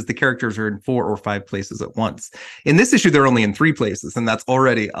resolve because the characters are in 4 or 5 places at once. In this issue, they're only in 3 places, and that's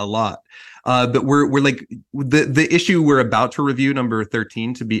already a lot. But we're like the issue we're about to review, number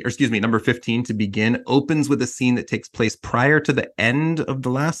 15 to begin, opens with a scene that takes place prior to the end of the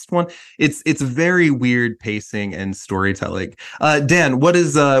last one. It's very weird pacing and storytelling. Dan, what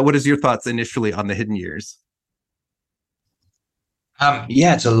is your thoughts initially on the Hidden Years?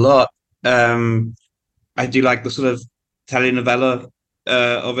 Yeah, it's a lot. I do like the sort of telenovela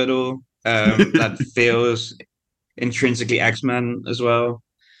of it all. That feels intrinsically X-Men as well.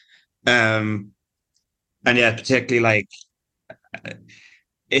 And yeah, particularly like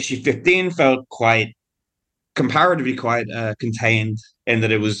issue 15 felt comparatively quite contained, in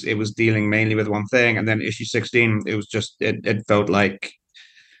that it was dealing mainly with one thing, and then issue 16 it felt like,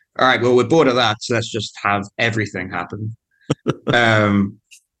 all right, well, we're bored of that, so let's just have everything happen.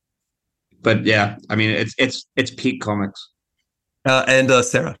 But yeah, I mean, it's peak comics. And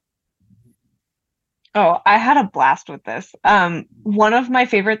Sarah. Oh, I had a blast with this. One of my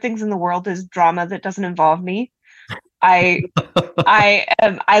favorite things in the world is drama that doesn't involve me. I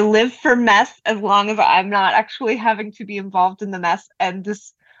live for mess as long as I'm not actually having to be involved in the mess. And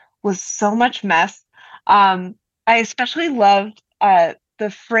this was so much mess. I especially loved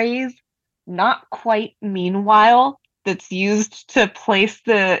the phrase "not quite meanwhile" that's used to place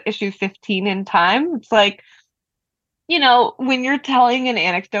the issue 15 in time. It's like, when you're telling an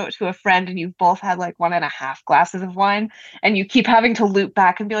anecdote to a friend and you've both had like 1.5 glasses of wine, and you keep having to loop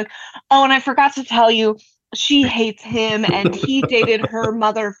back and be like, oh, and I forgot to tell you, she hates him and he dated her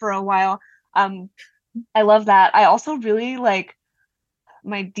mother for a while. I love that. I also really like,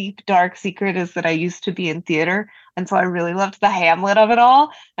 my deep dark secret is that I used to be in theater, and so I really loved the Hamlet of it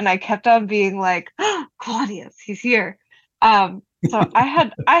all, and I kept on being like, oh, Claudius, he's here. So I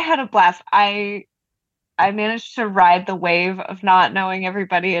had a blast. I managed to ride the wave of not knowing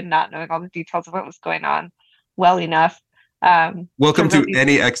everybody and not knowing all the details of what was going on well enough. Welcome to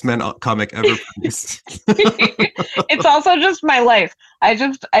any X-Men comic ever produced. It's also just my life. I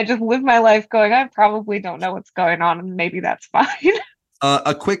just live my life going, I probably don't know what's going on, and maybe that's fine.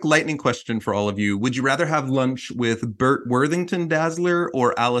 A quick lightning question for all of you. Would you rather have lunch with Burt Worthington Dazzler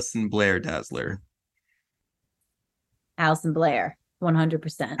or Alison Blair Dazzler? Alison Blair,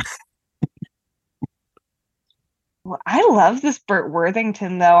 100%. Well, I love this Burt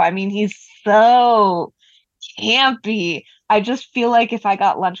Worthington, though. I mean, he's so campy. I just feel like if I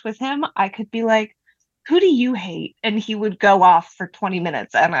got lunch with him, I could be like, who do you hate? And he would go off for 20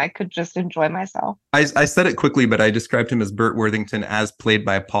 minutes and I could just enjoy myself. I said it quickly, but I described him as Burt Worthington as played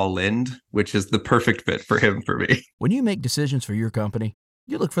by Paul Lynde, which is the perfect fit for him for me. When you make decisions for your company,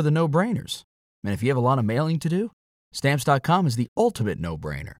 you look for the no-brainers. And if you have a lot of mailing to do, Stamps.com is the ultimate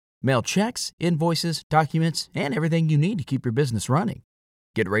no-brainer. Mail checks, invoices, documents, and everything you need to keep your business running.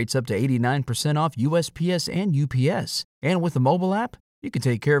 Get rates up to 89% off USPS and UPS. And with the mobile app, you can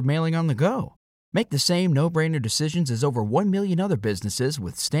take care of mailing on the go. Make the same no-brainer decisions as over 1 million other businesses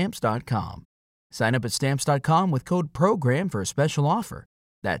with Stamps.com. Sign up at Stamps.com with code PROGRAM for a special offer.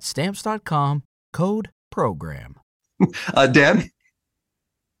 That's Stamps.com, code PROGRAM. Dan?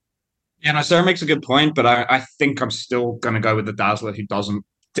 Yeah, no, Sarah makes a good point, but I think I'm still going to go with the Dazzler who doesn't.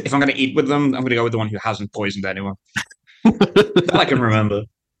 If I'm going to eat with them, I'm going to go with the one who hasn't poisoned anyone. That I can remember.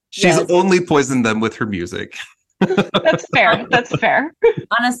 She's only poisoned them with her music. That's fair. That's fair.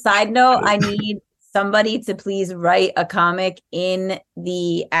 On a side note, I need somebody to please write a comic in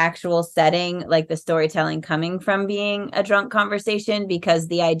the actual setting, like the storytelling coming from being a drunk conversation, because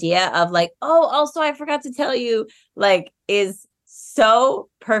the idea of like, oh, also I forgot to tell you, like, is so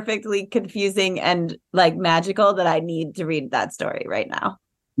perfectly confusing and like magical that I need to read that story right now.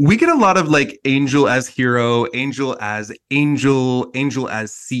 We get a lot of like Angel as hero, Angel as angel, Angel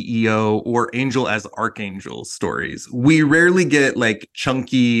as CEO, or Angel as archangel stories. We rarely get like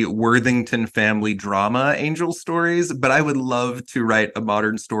chunky Worthington family drama Angel stories, but I would love to write a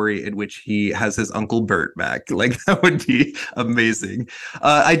modern story in which he has his Uncle Bert back. Like that would be amazing.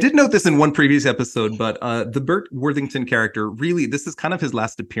 I did note this in one previous episode, but the Bert Worthington character, really, this is kind of his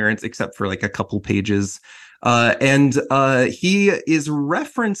last appearance, except for like a couple pages. And he is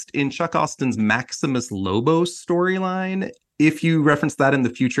referenced in Chuck Austin's Maximus Lobo storyline. If you reference that in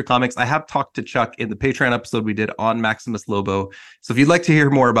the future comics, I have talked to Chuck in the Patreon episode we did on Maximus Lobo. So if you'd like to hear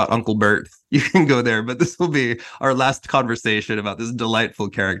more about Uncle Bert, you can go there. But this will be our last conversation about this delightful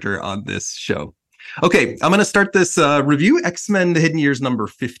character on this show. Okay, I'm going to start this review. X-Men: The Hidden Years number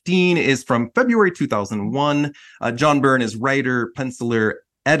 15 is from February 2001. John Byrne is writer, penciler,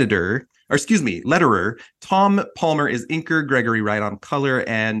 editor. Or excuse me, letterer. Tom Palmer is inker, Gregory Wright on color,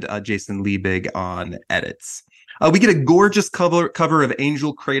 and Jason Liebig on edits. We get a gorgeous cover of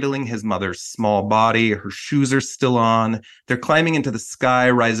Angel cradling his mother's small body. Her shoes are still on. They're climbing into the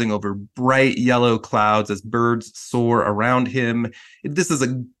sky, rising over bright yellow clouds as birds soar around him. This is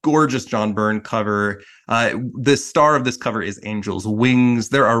a gorgeous John Byrne cover. The star of this cover is Angel's wings.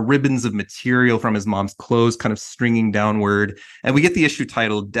 There are ribbons of material from his mom's clothes kind of stringing downward. And we get the issue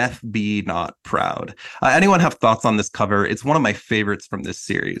titled Death Be Not Proud. Anyone have thoughts on this cover? It's one of my favorites from this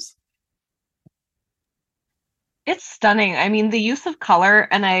series. It's stunning. I mean, the use of color,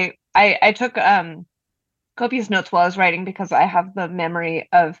 and I took copious notes while I was writing because I have the memory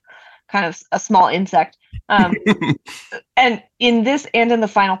of kind of a small insect. And in this and in the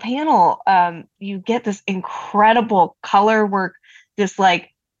final panel, you get this incredible color work, this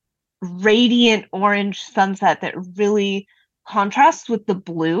like radiant orange sunset that really contrasts with the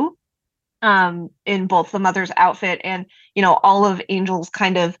blue in both the mother's outfit and, you know, all of Angel's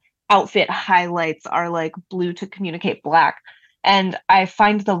kind of outfit highlights are like blue to communicate black. And I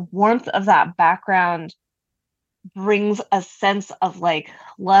find the warmth of that background brings a sense of like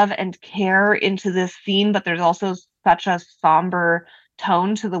love and care into this scene, but there's also such a somber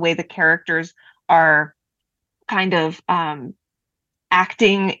tone to the way the characters are kind of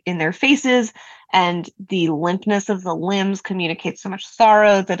acting in their faces, and the limpness of the limbs communicates so much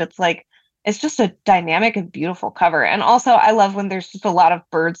sorrow that it's like it's just a dynamic and beautiful cover. And also I love when there's just a lot of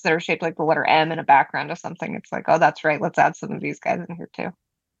birds that are shaped like the letter M in a background of something. It's like, oh, that's right, let's add some of these guys in here too.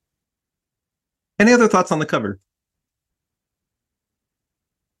 Any other thoughts on the cover?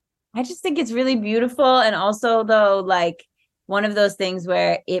 I just think it's really beautiful. And also, though, like one of those things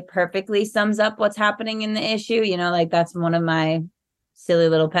where it perfectly sums up what's happening in the issue. You know, like that's one of my silly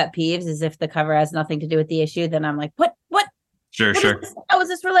little pet peeves is if the cover has nothing to do with the issue, then I'm like, what? Sure. How is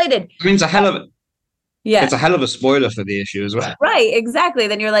this related? I mean, it's a hell of a, yeah. It's a hell of a spoiler for the issue as well. Right, exactly.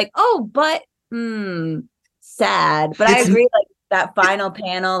 Then you're like, oh, but sad. But I agree, like that final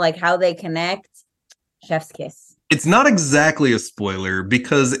panel, like how they connect, chef's kiss. It's not exactly a spoiler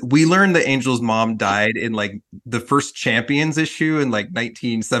because we learned that Angel's mom died in like the first Champions issue in like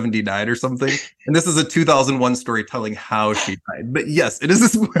 1979 or something. And this is a 2001 story telling how she died. But yes, it is a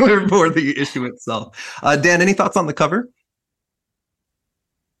spoiler for the issue itself. Dan, any thoughts on the cover?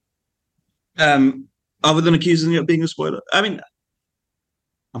 Other than accusing it of being a spoiler, I mean,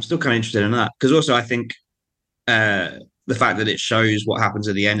 I'm still kind of interested in that because also I think the fact that it shows what happens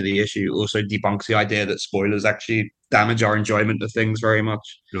at the end of the issue also debunks the idea that spoilers actually damage our enjoyment of things very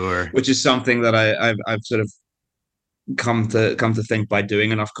much. Sure. Which is something that I've sort of come to think by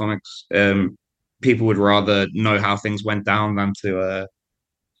doing enough comics. People would rather know how things went down than to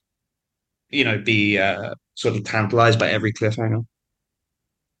be sort of tantalized by every cliffhanger.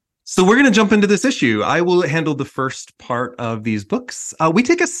 So we're going to jump into this issue. I will handle the first part of these books. We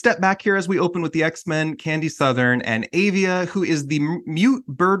take a step back here as we open with the X-Men, Candy Southern, and Avia, who is the mute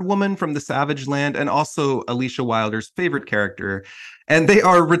bird woman from the Savage Land and also Alicia Wilder's favorite character. And they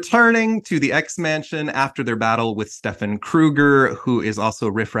are returning to the X-Mansion after their battle with Stefan Kruger, who is also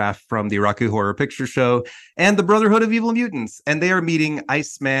Riff Raff from the Rocky Horror Picture Show, and the Brotherhood of Evil Mutants. And they are meeting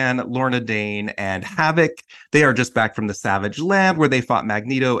Iceman, Lorna Dane, and Havoc. They are just back from the Savage Land where they fought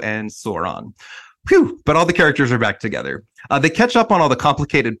Magneto and Sauron. Phew, but all the characters are back together. They catch up on all the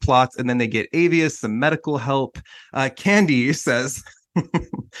complicated plots, and then they get Avia some medical help. Candy says...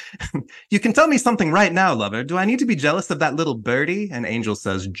 You can tell me something right now, lover. Do I need to be jealous of that little birdie? And Angel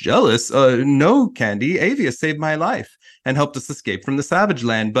says, jealous? No, Candy. Avia saved my life and helped us escape from the savage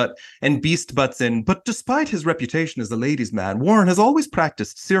land. And Beast butts in, but despite his reputation as a ladies' man, Warren has always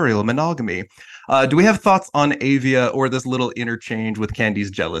practiced serial monogamy. Do we have thoughts on Avia or this little interchange with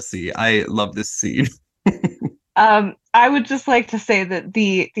Candy's jealousy? I love this scene. I would just like to say that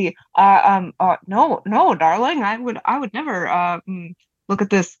no, darling, I would never look at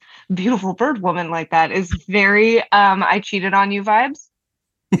this beautiful bird woman like that is very I cheated on you vibes.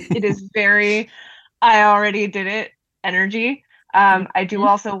 It is very I already did it energy. I do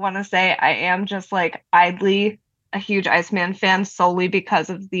also want to say I am just like idly a huge Iceman fan solely because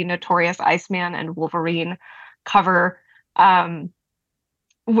of the Notorious Iceman and Wolverine cover. We're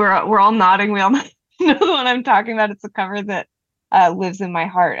all nodding. We all know what I'm talking about. It's a cover that lives in my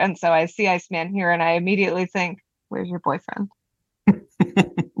heart. And so I see Iceman here and I immediately think, where's your boyfriend?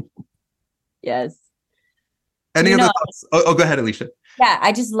 Yes. Any other thoughts? Oh, go ahead, Alicia. Yeah,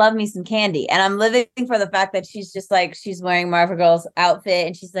 I just love me some Candy. And I'm living for the fact that she's just like, she's wearing Marvel Girl's outfit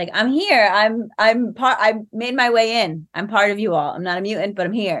and she's like, I'm here. I made my way in. I'm part of you all. I'm not a mutant, but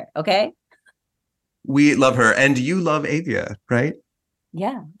I'm here. Okay. We love her. And you love Avia, right?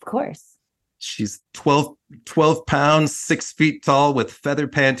 Yeah, of course. She's 12 pounds, 6 feet tall with feather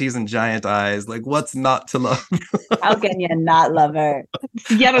panties and giant eyes. Like, what's not to love? How can you not love her?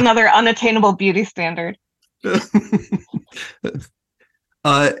 Yet another unattainable beauty standard. And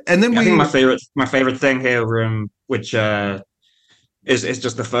then I think my favorite thing here, which is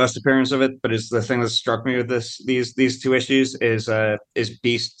just the first appearance of it, but is the thing that struck me with these two issues is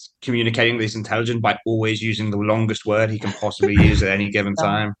Beast communicating that he's intelligent by always using the longest word he can possibly use at any given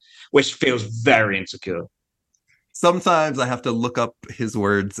time, which feels very insecure. Sometimes I have to look up his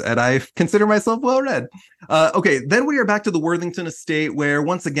words, and I consider myself well-read. Okay, then we are back to the Worthington estate, where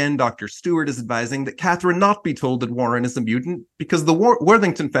once again Dr. Stewart is advising that Catherine not be told that Warren is a mutant, because the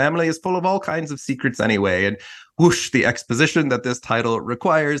Worthington family is full of all kinds of secrets anyway, and whoosh, the exposition that this title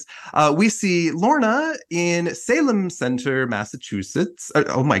requires. We see Lorna in Salem Center, Massachusetts.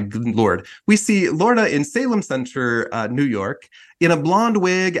 Oh my good Lord. We see Lorna in Salem Center, New York, in a blonde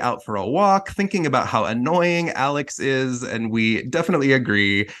wig, out for a walk, thinking about how annoying Alex is, and we definitely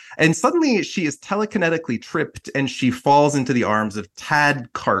agree. And suddenly she is telekinetically tripped, and she falls into the arms of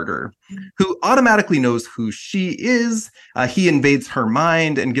Tad Carter, who automatically knows who she is. He invades her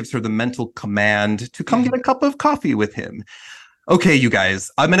mind and gives her the mental command to come get a cup of coffee with him. Okay, you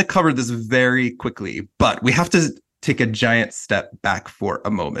guys, I'm going to cover this very quickly, but we have to take a giant step back for a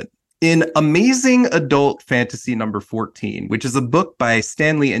moment. In Amazing Adult Fantasy number 14, which is a book by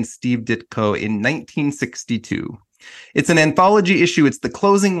Stanley and Steve Ditko in 1962. It's an anthology issue. It's the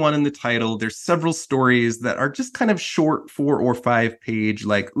closing one in the title. There's several stories that are just kind of short 4 or 5 page,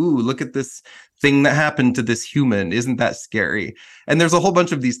 like, ooh, look at this thing that happened to this human. Isn't that scary? And there's a whole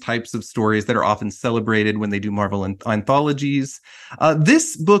bunch of these types of stories that are often celebrated when they do Marvel anthologies.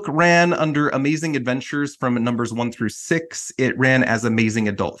 This book ran under Amazing Adventures from numbers 1 through 6. It ran as Amazing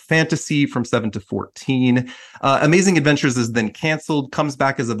Adult Fantasy from 7 to 14. Amazing Adventures is then canceled, comes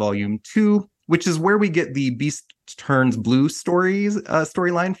back as a volume 2, which is where we get the Beast Turns Blue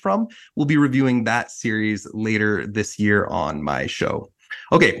storyline from. We'll be reviewing that series later this year on my show.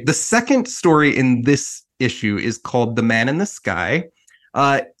 Okay, the second story in this issue is called The Man in the Sky.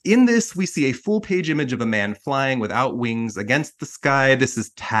 In this, we see a full-page image of a man flying without wings against the sky. This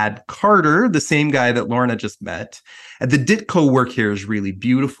is Tad Carter, the same guy that Lorna just met. And the Ditko work here is really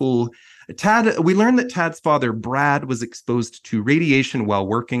beautiful. We learned that Tad's father, Brad, was exposed to radiation while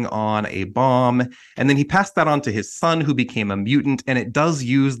working on a bomb, and then he passed that on to his son, who became a mutant, and it does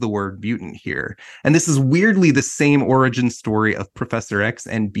use the word mutant here. And this is weirdly the same origin story of Professor X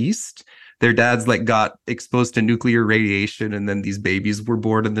and Beast. Their dads got exposed to nuclear radiation, and then these babies were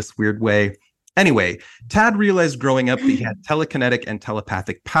born in this weird way. Anyway, Tad realized growing up that he had telekinetic and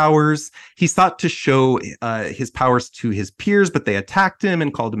telepathic powers. He sought to show his powers to his peers, but they attacked him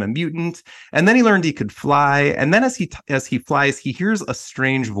and called him a mutant. And then he learned he could fly. And then as he flies, he hears a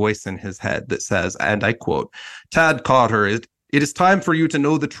strange voice in his head that says, and I quote, "Tad Carter, it is time for you to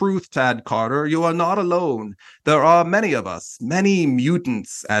know the truth, Tad Carter. You are not alone. There are many of us, many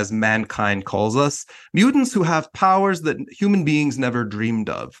mutants, as mankind calls us, mutants who have powers that human beings never dreamed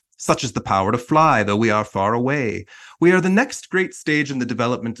of, such as the power to fly, though we are far away. We are the next great stage in the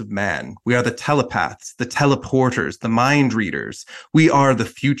development of man. We are the telepaths, the teleporters, the mind readers. We are the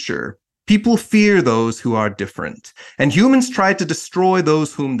future. People fear those who are different, and humans try to destroy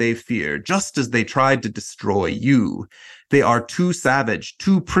those whom they fear, just as they tried to destroy you. They are too savage,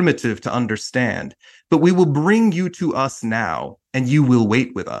 too primitive to understand. But we will bring you to us now, and you will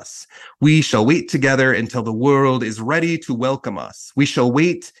wait with us. We shall wait together until the world is ready to welcome us. We shall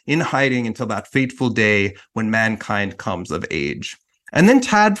wait in hiding until that fateful day when mankind comes of age. And then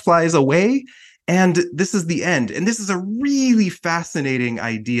Tad flies away, and this is the end. And this is a really fascinating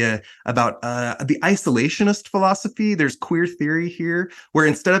idea about the isolationist philosophy. There's queer theory here, where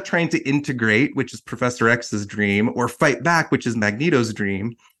instead of trying to integrate, which is Professor X's dream, or fight back, which is Magneto's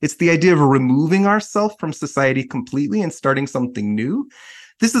dream, it's the idea of removing ourselves from society completely and starting something new.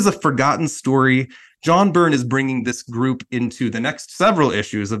 This is a forgotten story. John Byrne is bringing this group into the next several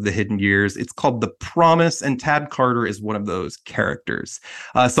issues of The Hidden Years. It's called The Promise, and Tad Carter is one of those characters.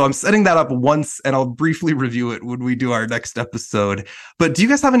 So I'm setting that up once, and I'll briefly review it when we do our next episode. But do you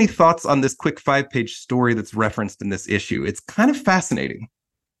guys have any thoughts on this quick 5-page story that's referenced in this issue? It's kind of fascinating.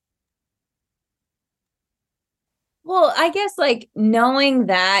 Well, I guess like knowing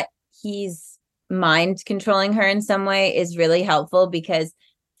that he's mind controlling her in some way is really helpful, because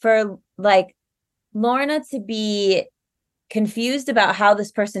for like Lorna to be confused about how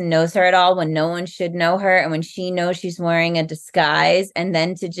this person knows her at all when no one should know her, and when she knows she's wearing a disguise, and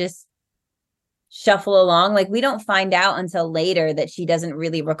then to just shuffle along, like we don't find out until later that she doesn't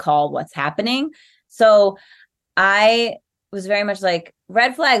really recall what's happening. So I was very much like,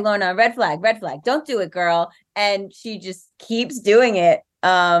 red flag, Lorna, red flag, don't do it, girl. And she just keeps doing it,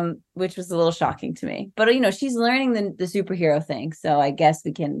 which was a little shocking to me. But she's learning the superhero thing, so I guess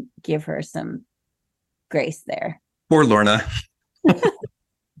we can give her some grace there. Poor Lorna.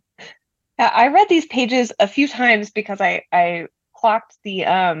 I read these pages a few times because I clocked the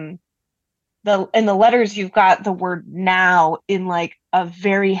in the letters you've got the word now in like a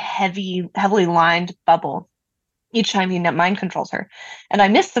very heavily lined bubble each time he mind controls her. And I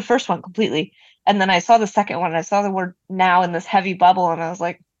missed the first one completely. And then I saw the second one and I saw the word now in this heavy bubble, and I was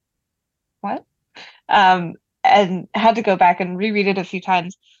like, what? And had to go back and reread it a few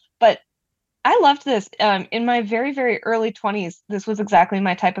times. But I loved this. In my very, very early 20s, this was exactly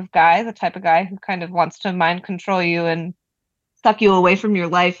my type of guy, the type of guy who kind of wants to mind control you and suck you away from your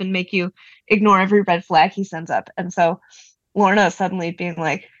life and make you ignore every red flag he sends up. And so Lorna suddenly being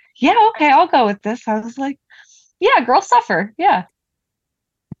like, yeah, okay, I'll go with this. I was like, yeah, girls suffer. Yeah.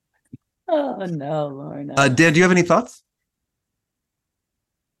 Oh no, Lorna. Dan, do you have any thoughts?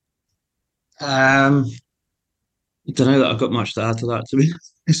 I don't know that I've got much to add to that, to be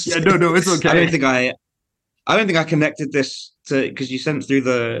honest. Yeah, no, it's okay. I don't think I connected this to, because you sent through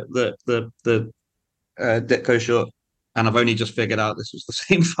the Ditko short, and I've only just figured out this was the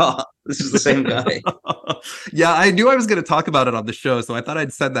same part. This is the same guy. Yeah, I knew I was going to talk about it on the show, so I thought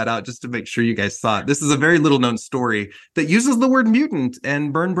I'd send that out just to make sure you guys saw it. This is a very little known story that uses the word mutant,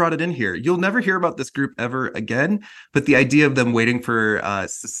 and Byrne brought it in here. You'll never hear about this group ever again, but the idea of them waiting for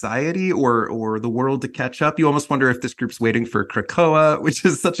society or the world to catch up, you almost wonder if this group's waiting for Krakoa, which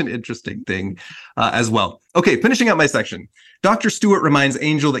is such an interesting thing as well. Okay, finishing up my section. Dr. Stewart reminds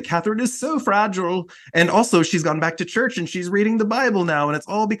Angel that Catherine is so fragile, and also she's gone back to church and she's reading the Bible now, and it's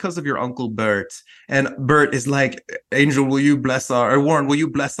all because of your Uncle Bert. And Bert is like, Angel, will you bless our, or Warren, will you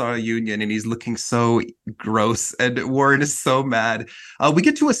bless our union? And he's looking so gross, and Warren is so mad. We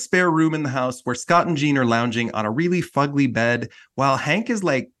get to a spare room in the house where Scott and Jean are lounging on a really fugly bed, while Hank is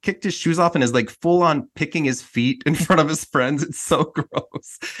like kicked his shoes off and is like full on picking his feet in front of his friends. It's so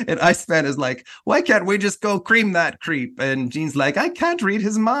gross. And Iceman is like, why can't we just go cream that creep? And Jean's like, I can't read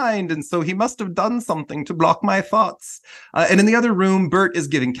his mind, and so he must have done something to block my thoughts. And in the other room, Bert is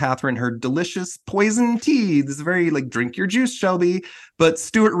giving Catherine her delicious poison tea. This is very like, drink your juice, Shelby. But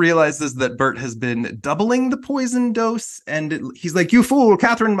Stewart realizes that Bert has been doubling the poison dose, and he's like, you fool,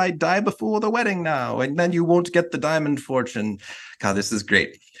 Catherine might die before the wedding now, and then you won't get the diamond fortune. God, this is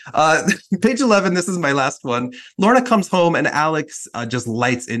great. Page 11, this is my last one. Lorna comes home and Alex just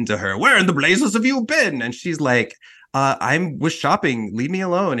lights into her. Where in the blazes have you been? And she's like, I was shopping, leave me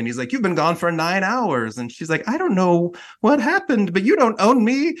alone. And he's like, you've been gone for 9 hours. And she's like, I don't know what happened, but you don't own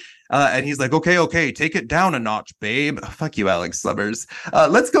me. And he's like, okay, take it down a notch, babe. Oh, fuck you, Alex Summers.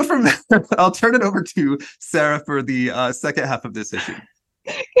 Let's go from there. I'll turn it over to Sarah for the second half of this issue.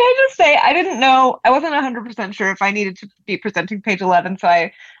 Can I just say, I didn't know, I wasn't 100% sure if I needed to be presenting page 11, so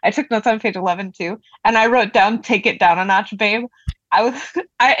I took notes on page 11 too, and I wrote down, take it down a notch, babe. It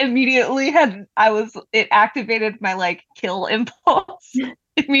activated my like kill impulse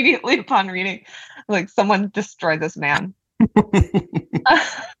immediately upon reading. Like, someone destroy this man.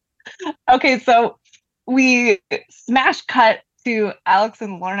 Okay, so we smash cut to Alex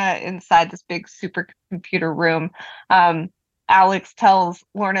and Lorna inside this big supercomputer room. Alex tells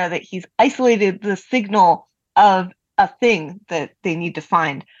Lorna that he's isolated the signal of a thing that they need to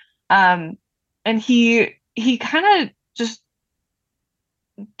find. And he kind of just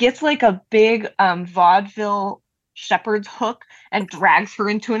gets like a big vaudeville shepherd's hook and drags her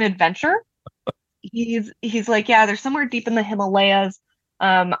into an adventure. He's like, yeah, they're somewhere deep in the Himalayas.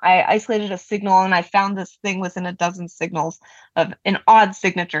 I isolated a signal and I found this thing within a dozen signals of an odd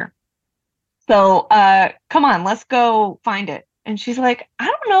signature. So come on, let's go find it. And she's like, I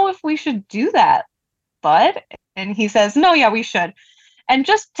don't know if we should do that, bud. And he says, no, yeah, we should. And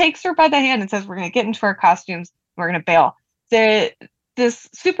just takes her by the hand and says, we're going to get into our costumes. We're going to bail. This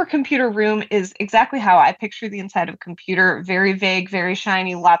supercomputer room is exactly how I picture the inside of a computer. Very vague, very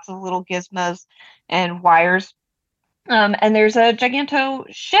shiny, lots of little gizmos and wires. And there's a giganto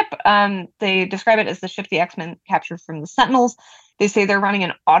ship. They describe it as the ship the X-Men captured from the Sentinels. They say they're running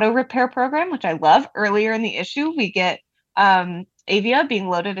an auto repair program, which I love. Earlier in the issue, we get Avia being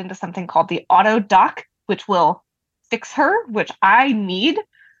loaded into something called the auto dock, which will fix her, which I need.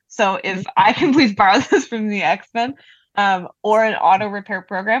 So if I can please borrow this from the X-Men, or an auto repair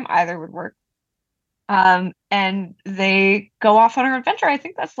program, either would work. And they go off on our adventure. I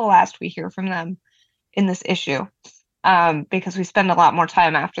think that's the last we hear from them in this issue, because we spend a lot more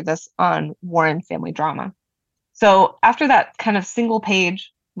time after this on Warren family drama. So after that kind of single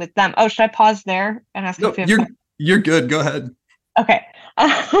page with them, should I pause there and ask if you have you're good. Go ahead. Okay.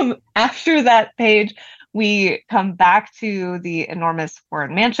 After that page, we come back to the enormous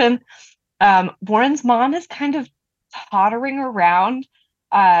Warren mansion. Warren's mom is kind of tottering around.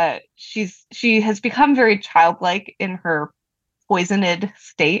 She has become very childlike in her poisoned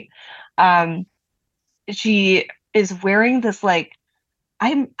state. She is wearing this, like,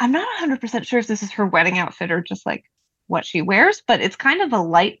 I'm not 100% sure if this is her wedding outfit or just like what she wears, but it's kind of a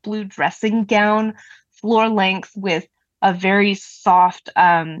light blue dressing gown, floor length, with a very soft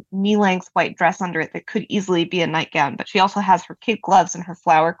knee-length white dress under it that could easily be a nightgown. But she also has her kid gloves and her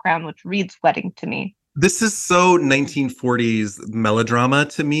flower crown, which reads wedding to me. This is so 1940s melodrama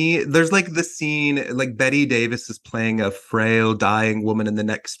to me. There's like the scene, like Betty Davis is playing a frail, dying woman in the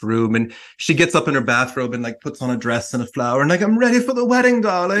next room, and she gets up in her bathrobe and like puts on a dress and a flower and like, I'm ready for the wedding,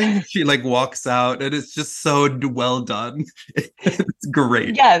 darling. She like walks out, and it's just so well done. It's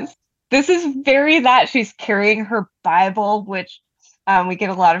great. Yes, this is very that. She's carrying her Bible, which we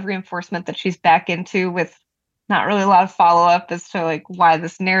get a lot of reinforcement that she's back into, with not really a lot of follow-up as to like why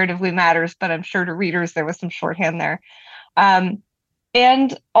this narratively matters, but I'm sure to readers there was some shorthand there.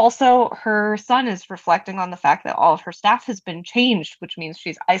 And also her son is reflecting on the fact that all of her staff has been changed, which means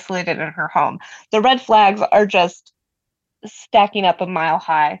she's isolated in her home. The red flags are just stacking up a mile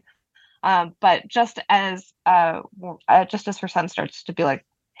high. But just as her son starts to be like,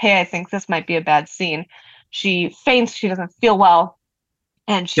 hey, I think this might be a bad scene, she faints, she doesn't feel well,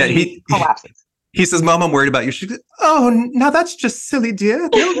 and she collapses. He says, Mom, I'm worried about you. She goes, oh, now that's just silly, dear.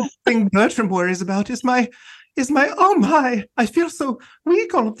 The only thing Bertram worries about is my, oh my, I feel so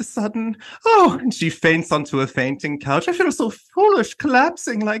weak all of a sudden. Oh, and she faints onto a fainting couch. I feel so foolish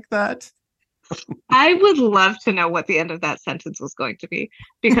collapsing like that. I would love to know what the end of that sentence was going to be,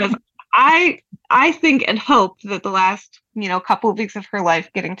 because I think and hope that the last, couple of weeks of her life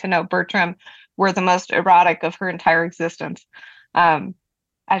getting to know Bertram were the most erotic of her entire existence.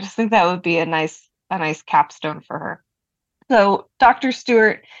 I just think that would be a nice capstone for her. So Dr.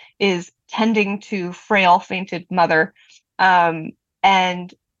 Stewart is tending to frail, fainted mother, and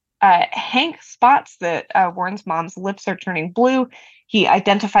Hank spots that Warren's mom's lips are turning blue. He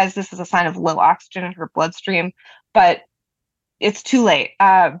identifies this as a sign of low oxygen in her bloodstream, but it's too late.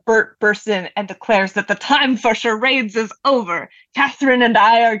 Bert bursts in and declares that the time for charades is over. Catherine and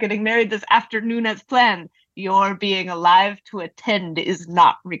I are getting married this afternoon as planned. Your being alive to attend is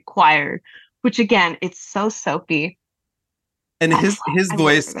not required. Which again, it's so soapy. And his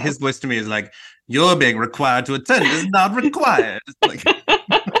voice to me is like, your being required to attend is not required. Like...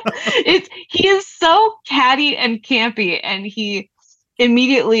 he is so catty and campy, and he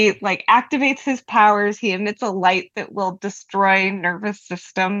immediately like activates his powers. He emits a light that will destroy nervous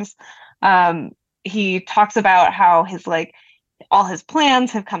systems. He talks about how all his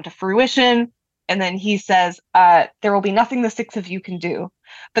plans have come to fruition. And then he says, there will be nothing the six of you can do.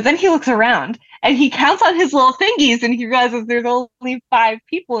 But then he looks around and he counts on his little thingies and he realizes there's only 5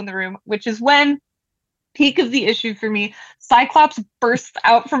 people in the room, which is when, peak of the issue for me, Cyclops bursts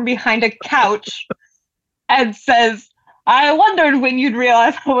out from behind a couch and says, I wondered when you'd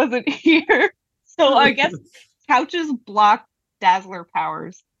realize I wasn't here. So I guess couches block Dazzler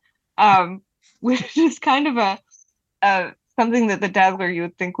powers, which is kind of a something that the Dazzler you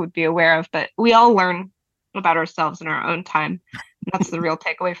would think would be aware of, but we all learn about ourselves in our own time. That's the real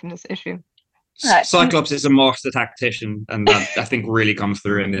takeaway from this issue. Cyclops is a master tactician, and that I think really comes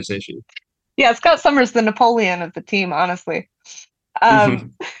through in this issue. Yeah, Scott Summers, the Napoleon of the team, honestly. So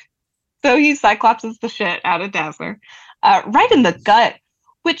he Cyclopses the shit out of Dazzler, right in the gut.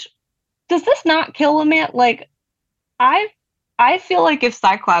 Which, does this not kill a man? Like, I feel like if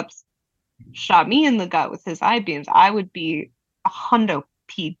Cyclops shot me in the gut with his eye beams, I would be a hundo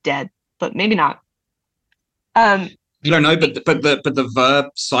p dead, but maybe not. You don't know, but the verb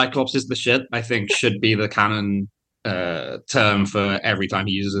 "Cyclops is the shit" I think should be the canon term for every time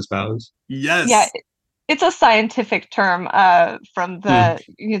he uses his powers. Yes. Yeah, it's a scientific term from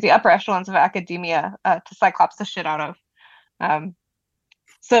the upper echelons of academia to Cyclops the shit out of.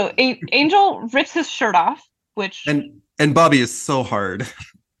 So Angel rips his shirt off, which and Bobby is so hard.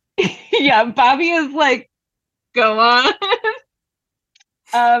 Yeah, Bobby is like, go on.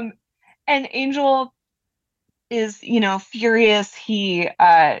 And Angel is, furious.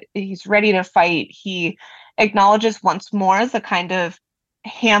 He's ready to fight. He acknowledges once more the kind of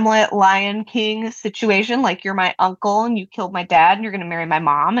Hamlet Lion King situation, like, you're my uncle and you killed my dad and you're going to marry my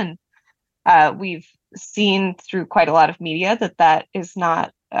mom. And we've seen through quite a lot of media that is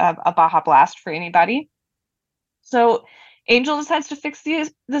not a Baja Blast for anybody. So Angel decides to fix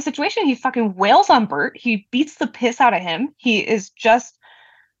the situation. He fucking wails on Bert. He beats the piss out of him. He is just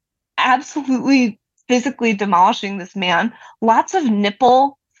absolutely physically demolishing this man. Lots of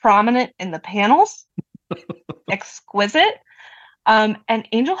nipple prominent in the panels. Exquisite. And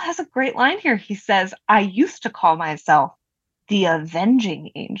Angel has a great line here. He says, "I used to call myself the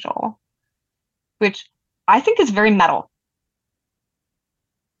Avenging Angel," which I think is very metal.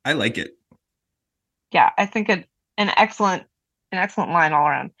 I like it. Yeah, I think an excellent line all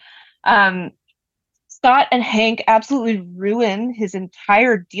around. Scott and Hank absolutely ruin his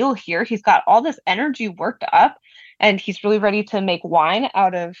entire deal here. He's got all this energy worked up and he's really ready to make wine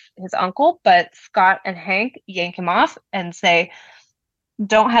out of his uncle, but Scott and Hank yank him off and say,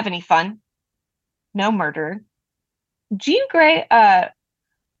 "Don't have any fun. No murder." Jean Grey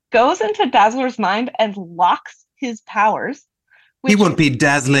goes into Dazzler's mind and locks his powers. He won't be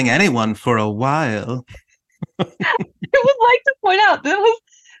dazzling anyone for a while. I would like to point out that was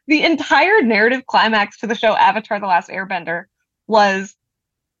the entire narrative climax to the show Avatar: The Last Airbender was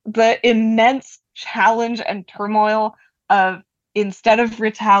the immense challenge and turmoil of, instead of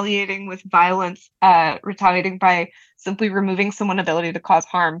retaliating with violence, retaliating by simply removing someone's ability to cause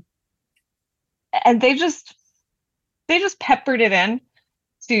harm. And they just peppered it in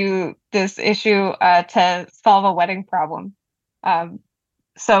to this issue to solve a wedding problem.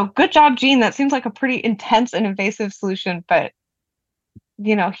 So good job, Gene. That seems like a pretty intense and invasive solution, but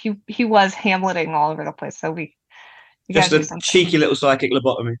he was Hamleting all over the place. So we just a cheeky little psychic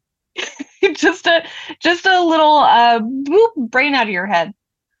lobotomy. just a little boop, brain out of your head.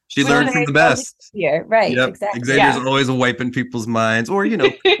 She learned from the best. Here, right? Yep. Exactly. Xavier's always wiping people's minds, or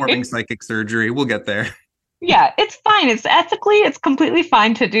performing psychic surgery. We'll get there. Yeah, it's fine. It's completely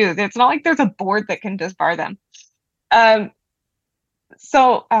fine to do. It's not like there's a board that can disbar them.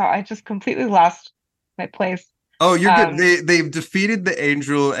 So I just completely lost my place. Oh, you're good. They've defeated the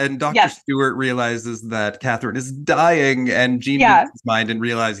Angel, and Dr. Yes. Stewart realizes that Catherine is dying, and Jean moves his mind and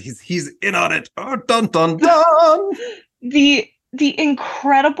realizes he's in on it. Oh, dun dun dun! The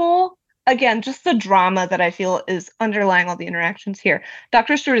incredible, again, just the drama that I feel is underlying all the interactions here.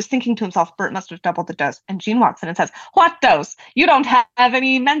 Dr. Stewart is thinking to himself, Bert must have doubled the dose. And Jean walks in and says, "What dose? You don't have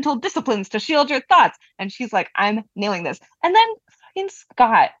any mental disciplines to shield your thoughts." And she's like, "I'm nailing this." And then fucking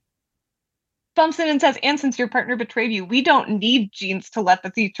Scott bumps in and says, "And since your partner betrayed you, we don't need Jean's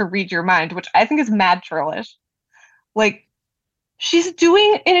telepathy to read your mind," which I think is mad churlish. Like, she's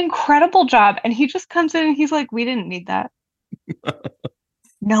doing an incredible job. And he just comes in and he's like, "We didn't need that."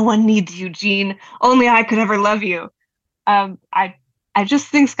 No one needs you, Jean. Only I could ever love you. I just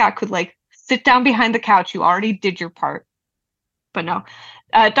think Scott could sit down behind the couch. You already did your part. But no.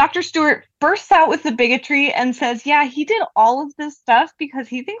 Dr. Stewart bursts out with the bigotry and says, yeah, he did all of this stuff because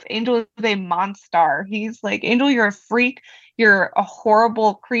he thinks Angel is a monster. He's like, "Angel, you're a freak. You're a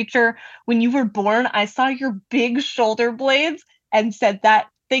horrible creature. When you were born, I saw your big shoulder blades and said that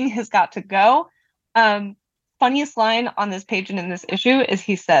thing has got to go." Funniest line on this page and in this issue is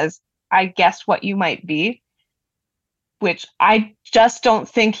he says, "I guessed what you might be," which I just don't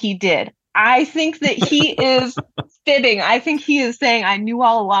think he did. I think that he is fibbing. I think he is saying, "I knew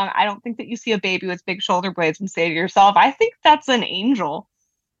all along." I don't think that you see a baby with big shoulder blades and say to yourself, "I think that's an angel.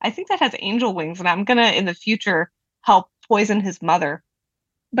 I think that has angel wings, and I'm going to, in the future, help poison his mother."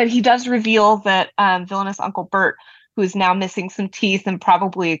 But he does reveal that villainous Uncle Bert who is now missing some teeth and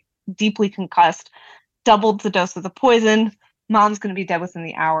probably deeply concussed, doubled the dose of the poison. Mom's going to be dead within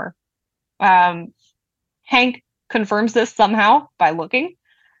the hour. Hank confirms this somehow by looking,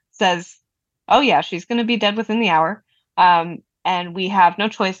 says, oh yeah, she's going to be dead within the hour. And we have no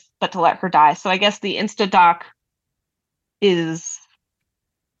choice but to let her die. So I guess the Instadoc is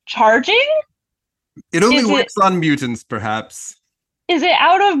charging? It only works on mutants, perhaps. Is it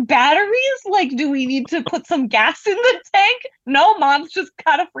out of batteries? Like, do we need to put some gas in the tank? No, Mom's just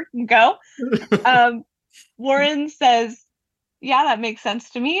gotta freaking go. Warren says, yeah, that makes sense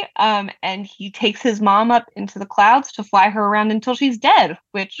to me. And he takes his mom up into the clouds to fly her around until she's dead,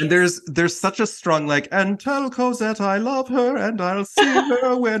 which... And there's such a strong, like, and tell Cosette I love her and I'll see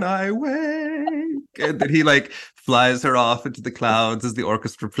her when I wake. And then he, like, flies her off into the clouds as the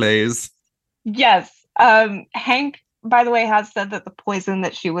orchestra plays. Yes. Hank, by the way, has said that the poison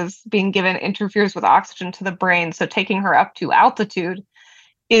that she was being given interferes with oxygen to the brain, so taking her up to altitude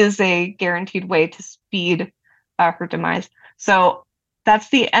is a guaranteed way to speed her demise. So that's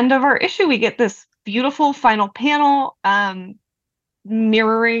the end of our issue. We get this beautiful final panel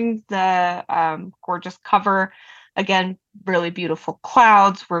mirroring the gorgeous cover. Again, really beautiful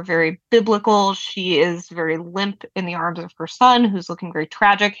clouds. We're very biblical. She is very limp in the arms of her son, who's looking very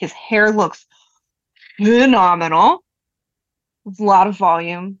tragic. His hair looks phenomenal. A lot of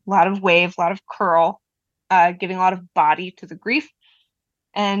volume, a lot of wave, a lot of curl, giving a lot of body to the grief.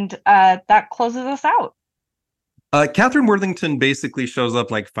 And that closes us out. Catherine Worthington basically shows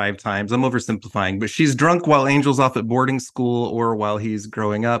up like 5 times. I'm oversimplifying, but she's drunk while Angel's off at boarding school or while he's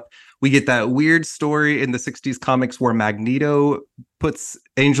growing up. We get that weird story in the 60s comics where Magneto puts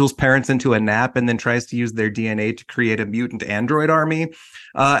Angel's parents into a nap and then tries to use their DNA to create a mutant android army.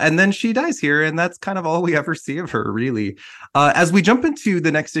 And then she dies here, and that's kind of all we ever see of her, really. As we jump into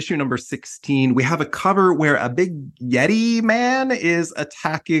the next issue, number 16, we have a cover where a big Yeti man is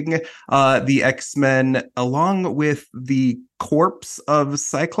attacking the X-Men along with the corpse of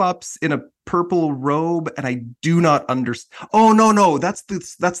Cyclops in a purple robe, and I do not understand. Oh, no, that's the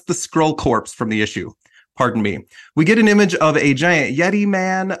Skrull corpse from the issue. Pardon me. We get an image of a giant Yeti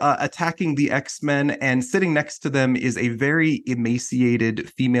man attacking the X-Men, and sitting next to them is a very emaciated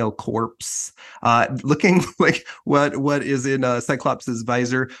female corpse, looking like what is in Cyclops'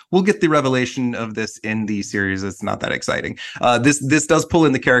 visor. We'll get the revelation of this in the series. It's not that exciting. This does pull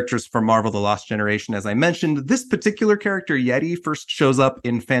in the characters from Marvel: The Lost Generation, as I mentioned. This particular character, Yeti, first shows up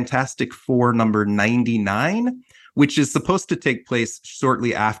in Fantastic Four number 99. Which is supposed to take place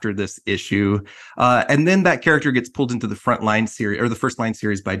shortly after this issue. And then that character gets pulled into the frontline series, or the first line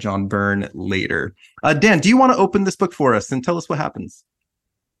series by John Byrne later. Dan, do you want to open this book for us and tell us what happens?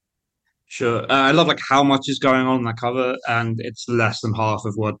 Sure. I love like how much is going on that cover, and it's less than half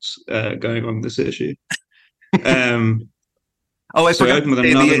of what's going on in this issue. I forgot.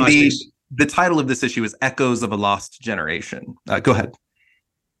 The title of this issue is Echoes of a Lost Generation. Go ahead.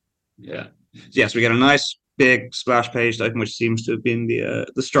 Yeah. Yes, we get a nice big splash page to open, which seems to have been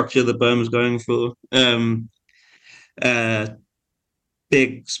the structure that Byrne was going for.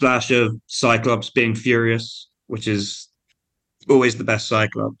 Big splash of Cyclops being furious, which is always the best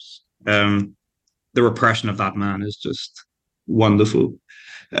Cyclops. The repression of that man is just wonderful.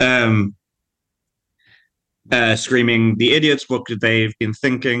 Screaming, "The idiots, what could they've been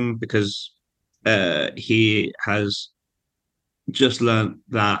thinking?" Because he has just learned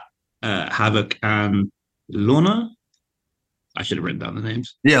that Havoc and Lorna, I should have written down the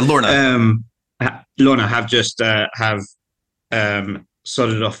names. Yeah, Lorna. Lorna have just sodded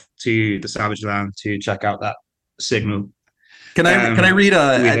off to the Savage Land to check out that signal. Can I read?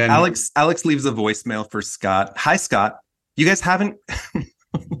 Alex leaves a voicemail for Scott. Hi, Scott. You guys haven't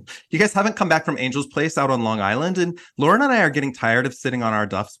come back from Angel's place out on Long Island, and Lauren and I are getting tired of sitting on our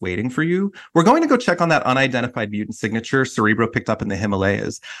duffs waiting for you. We're going to go check on that unidentified mutant signature Cerebro picked up in the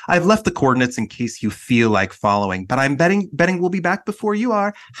Himalayas. I've left the coordinates in case you feel like following, but I'm betting we'll be back before you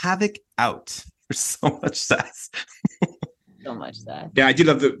are. Havoc out. There's so much sass. So much sass. Yeah, I do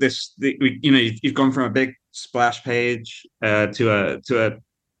love you've gone from a big splash page to a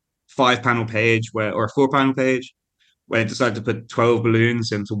 5-panel page or a 4-panel page, where they decided to put 12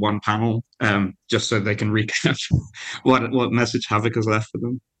 balloons into one panel, just so they can recap what message Havoc has left for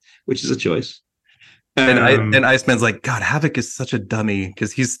them, which is a choice. And Iceman's like, God, Havoc is such a dummy,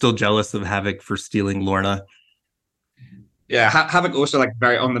 because he's still jealous of Havoc for stealing Lorna. Yeah, Havoc also like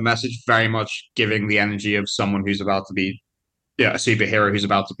very on the message, very much giving the energy of someone who's about to be, a superhero who's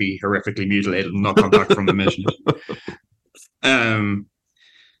about to be horrifically mutilated and not come back from the mission.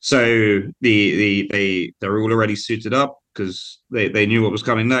 So they're all already suited up because they knew what was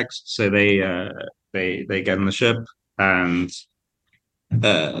coming next. So they get in the ship. and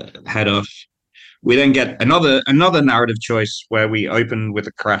head off. We then get another narrative choice where we open with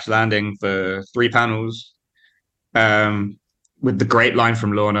a crash landing for 3 panels, with the great line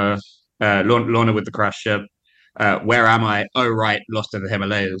from Lorna, Lorna with the crash ship. Where am I? Oh, right, lost in the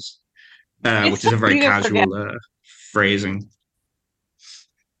Himalayas, which is a very casual phrasing.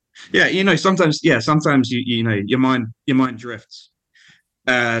 Yeah, sometimes you know your mind drifts.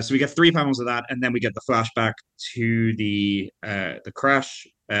 So we get 3 panels of that, and then we get the flashback to the crash,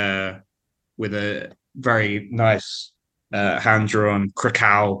 with a very nice hand-drawn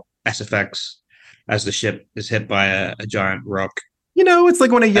Krakow SFX as the ship is hit by a giant rock. It's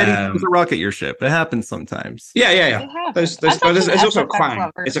like when a Yeti throws a rock at your ship. It happens sometimes. Yeah. There's also a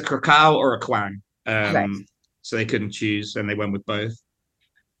Quang. It's a Krakow or a Quang. Right. So they couldn't choose, and they went with both.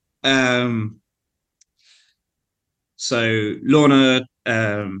 So Lorna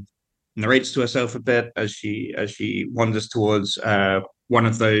narrates to herself a bit as she wanders towards one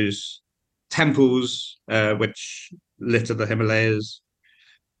of those temples which litter the Himalayas,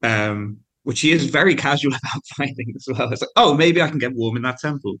 which she is very casual about finding as well. It's like, oh, maybe I can get warm in that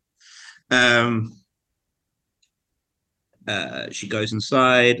temple. She goes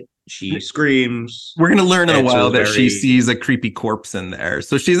inside. She screams. We're going to learn in a while that she sees a creepy corpse in there.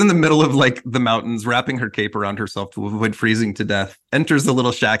 So she's in the middle of like the mountains, wrapping her cape around herself to avoid freezing to death, enters the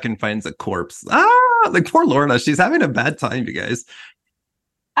little shack and finds a corpse. Like poor Lorna. She's having a bad time, you guys.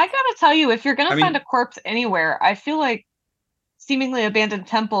 I gotta tell you, if you're gonna find a corpse anywhere, I feel like seemingly abandoned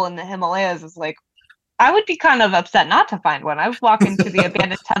temple in the Himalayas is like, I would be kind of upset not to find one. I would walk into the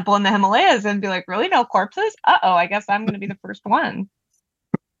abandoned temple in the Himalayas and be like, really, no corpses? Uh-oh, I guess I'm gonna be the first one.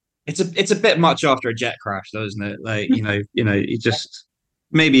 It's a bit much after a jet crash, though, isn't it? Like, you just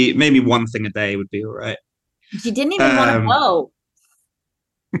maybe one thing a day would be all right. She didn't even want to go.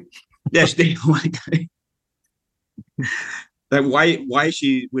 Yeah, she didn't want to go. Like, why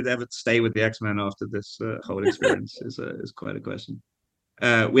she would ever stay with the X-Men after this whole experience is quite a question.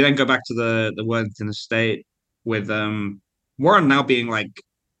 We then go back to the Worthington estate with Warren now being like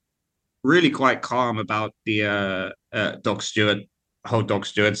really quite calm about the whole Doc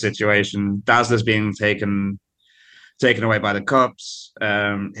Stewart situation. Dazzler's being taken away by the cops.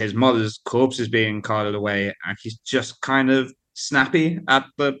 His mother's corpse is being carted away, and he's just kind of snappy at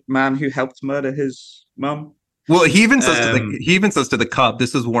the man who helped murder his mom. Well, he even says to the cop,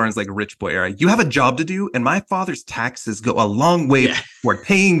 this is Warren's like rich boy era. You have a job to do, and my father's taxes go a long way toward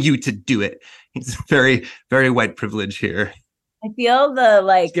paying you to do it. He's very, very white privilege here. I feel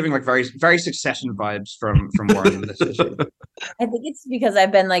it's giving like very, very Succession vibes from Warren in this issue. I think it's because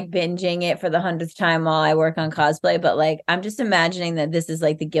I've been like binging it for the 100th time while I work on cosplay, but like I'm just imagining that this is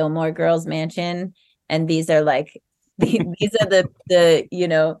like the Gilmore Girls mansion, and these are like these are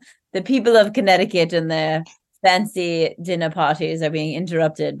the people of Connecticut, and their fancy dinner parties are being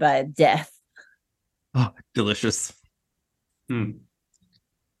interrupted by death. Oh, delicious. I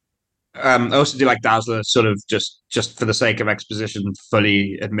also do like Dazzler sort of just for the sake of exposition,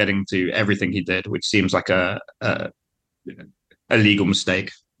 fully admitting to everything he did, which seems like a legal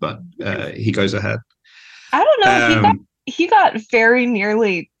mistake, but he goes ahead. I don't know. He got very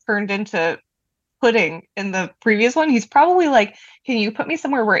nearly turned into pudding in the previous one. He's probably like, can you put me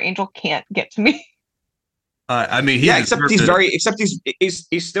somewhere where Angel can't get to me? Except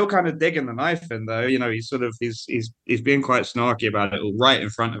he's still kind of digging the knife in, though. He's being quite snarky about it, all right in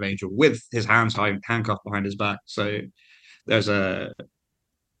front of Angel with his hands handcuffed behind his back. So there's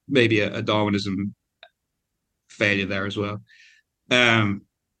maybe a Darwinism failure there as well.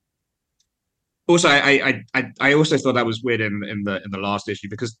 Also, I also thought that was weird in the last issue,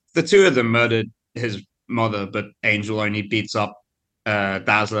 because the two of them murdered his mother, but Angel only beats up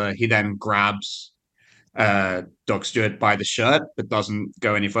Dazzler. He then grabs Doc Stewart by the shirt, but doesn't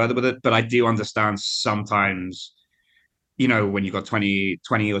go any further with it. But I do understand sometimes, when you've got 20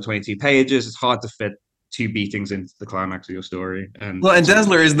 or 22 pages, it's hard to fit 2 beatings into the climax of your story. And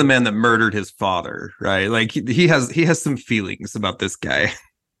Dazzler is the man that murdered his father, right? Like he has some feelings about this guy.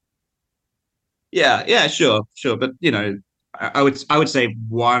 Yeah, sure. But I would say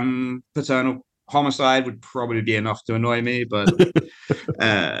one paternal homicide would probably be enough to annoy me. But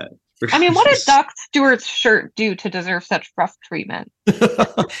I mean, what did Doc Stewart's shirt do to deserve such rough treatment?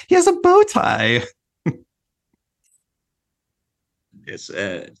 He has a bow tie. It's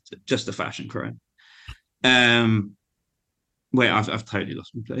just a fashion crime. Wait, I've totally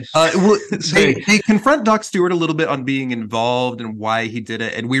lost my place. They confront Doc Stewart a little bit on being involved and why he did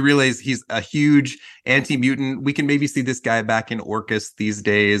it, and we realize he's a huge anti-mutant. We can maybe see this guy back in Orcus these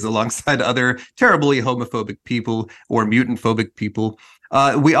days alongside other terribly homophobic people or mutant-phobic people.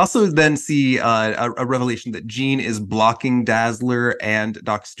 We also then see a revelation that Jean is blocking Dazzler and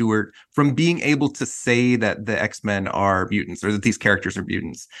Doc Stewart from being able to say that the X-Men are mutants or that these characters are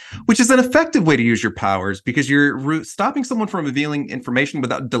mutants, which is an effective way to use your powers because you're stopping someone from revealing information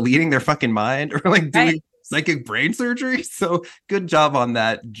without deleting their fucking mind or like doing psychic brain surgery. So good job on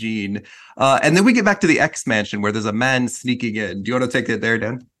that, Jean. And then we get back to the X-Mansion where there's a man sneaking in. Do you want to take it there,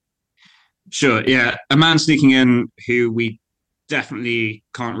 Dan? Sure, yeah. A man sneaking in who we definitely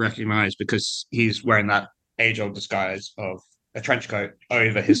can't recognize because he's wearing that age-old disguise of a trench coat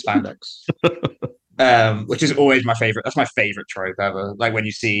over his spandex. Which is always my favorite. That's my favorite trope ever. Like when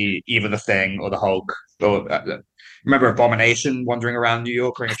you see either the Thing or the Hulk, or remember Abomination wandering around New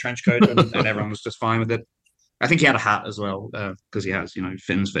York wearing a trench coat, and everyone was just fine with it. I think he had a hat as well because he has,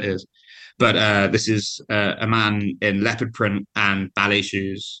 fins for ears. But this is a man in leopard print and ballet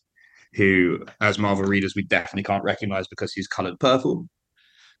shoes, who, as Marvel readers, we definitely can't recognize because he's colored purple.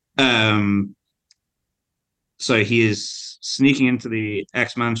 So he is sneaking into the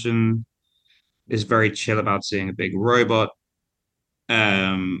X Mansion, is very chill about seeing a big robot.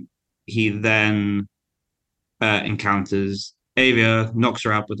 He then encounters Avia, knocks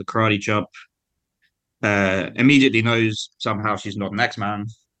her out with a karate chop, immediately knows somehow she's not an X-Man.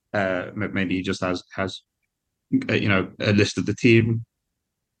 Maybe he just has a list of the team.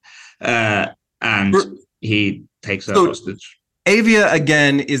 And he takes her hostage. Avia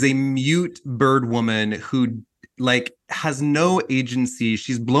again is a mute bird woman who has no agency.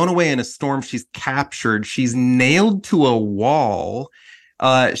 She's blown away in a storm. She's captured. She's nailed to a wall.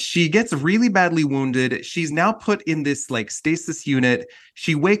 She gets really badly wounded. She's now put in this stasis unit.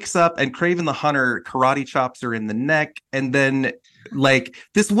 She wakes up and Kraven the Hunter karate chops her in the neck. And then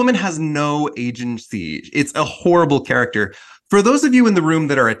this woman has no agency. It's a horrible character. For those of you in the room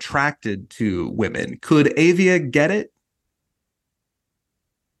that are attracted to women, could Avia get it?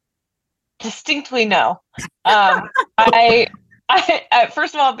 Distinctly no. I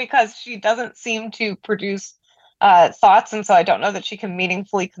first of all, because she doesn't seem to produce thoughts, and so I don't know that she can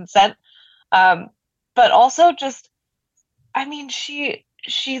meaningfully consent. But also she,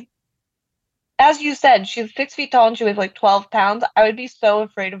 as you said, she's 6 feet tall and she weighs 12 pounds. I would be so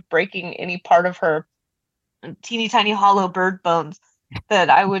afraid of breaking any part of her teeny tiny hollow bird bones that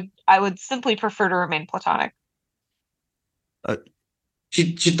I would simply prefer to remain platonic.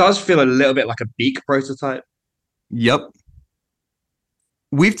 She does feel a little bit like a Beak prototype. Yep.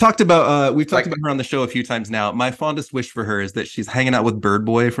 We've talked about her on the show a few times now. My fondest wish for her is that she's hanging out with Bird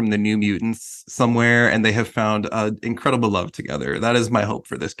Boy from the New Mutants somewhere, and they have found incredible love together. That is my hope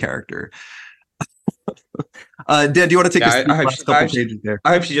for this character. Dan, do you want to take us through the last couple pages there?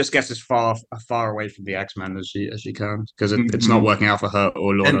 I hope she just gets as far away from the X-Men as she can, because it's not working out for her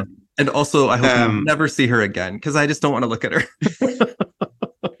or Lorna. And also, I hope we'll never see her again, because I just don't want to look at her.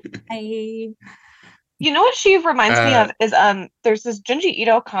 You know what she reminds me of is there's this Junji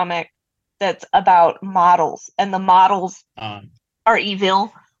Ito comic that's about models, and the models are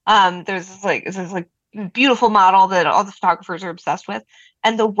evil. There's this beautiful model that all the photographers are obsessed with,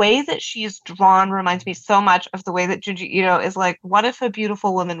 and the way that she's drawn reminds me so much of the way that Junji Ito is what if a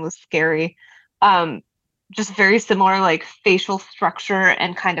beautiful woman was scary? Just very similar, facial structure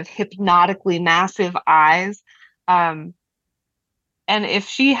and kind of hypnotically massive eyes. And if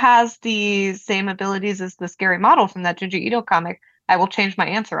she has the same abilities as the scary model from that Junji Ito comic, I will change my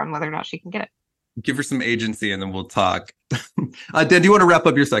answer on whether or not she can get it. Give her some agency and then we'll talk. Dan, do you want to wrap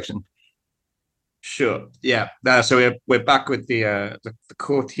up your section? Sure. Yeah. So we're back with the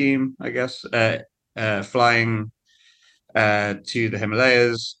core team, I guess, flying to the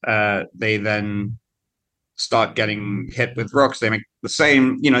Himalayas. They then start getting hit with rocks. They make the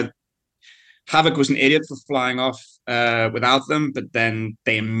same, Havoc was an idiot for flying off without them, but then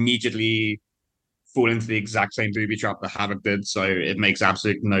they immediately fall into the exact same booby trap that Havoc did, so it makes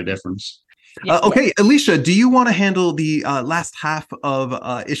absolutely no difference. Okay, Alicia, do you want to handle the last half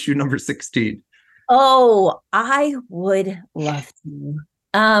of issue number 16? Oh, I would love to.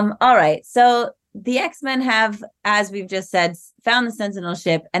 All right, so the X-Men have, as we've just said, found the Sentinel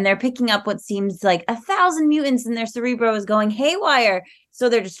ship, and they're picking up what seems like 1,000 mutants, and their Cerebro is going haywire. So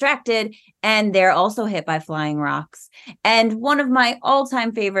they're distracted, and they're also hit by flying rocks. And one of my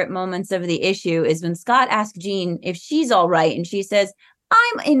all-time favorite moments of the issue is when Scott asks Jean if she's all right, and she says,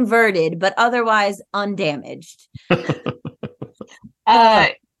 "I'm inverted, but otherwise undamaged."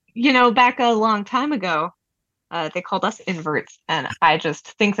 Back a long time ago, they called us inverts, and I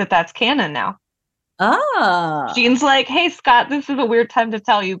just think that that's canon now. Ah. Jean's like, "Hey, Scott, this is a weird time to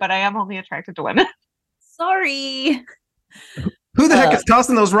tell you, but I am only attracted to women." Sorry. Who the heck is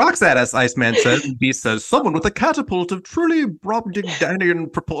tossing those rocks at us? Iceman says. And Beast says, someone with a catapult of truly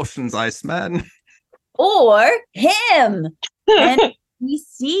Brobdingdanian proportions, Iceman. Or him. And we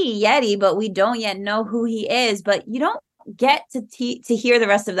see Yeti, but we don't yet know who he is. But you don't get to hear the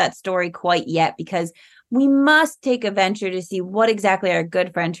rest of that story quite yet, because we must take a venture to see what exactly our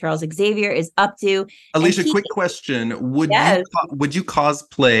good friend Charles Xavier is up to. Alicia, quick question. Would you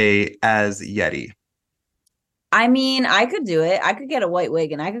cosplay as Yeti? I mean, I could do it. I could get a white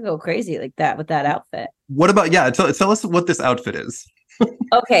wig and I could go crazy like that with that outfit. What about, tell us what this outfit is.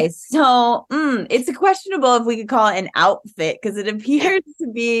 Okay, so it's questionable if we could call it an outfit, because it appears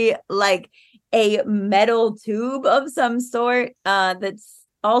to be like a metal tube of some sort that's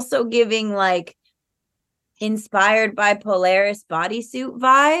also giving like inspired by Polaris bodysuit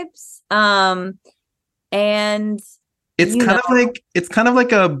vibes. And it's kind of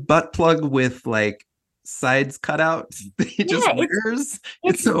like a butt plug with like sides cut out. He just wears.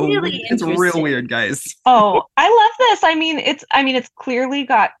 It's real weird, guys. Oh, I love this. I mean, it's clearly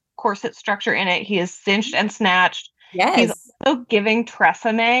got corset structure in it. He is cinched and snatched. Yes. He's also giving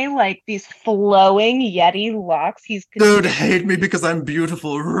Tresemme like these flowing Yeti locks. Dude, hate me because I'm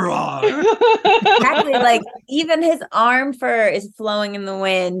beautiful. Raw. Exactly. Like even his arm fur is flowing in the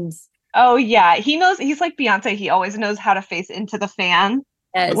wind. Oh yeah. He knows. He's like Beyonce. He always knows how to face into the fan.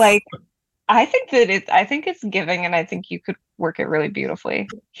 Yes. Like, I think it's giving, and I think you could work it really beautifally.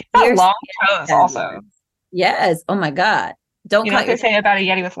 He's got long toes also. Yes. Oh my God. Don't you know what they say about a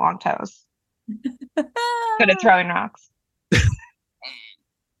Yeti with long toes? Good at throwing rocks.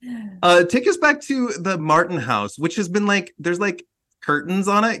 Take us back to the Martin house, which has been like, there's like curtains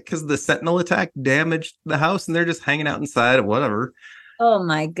on it because the Sentinel attack damaged the house, and they're just hanging out inside or whatever. Oh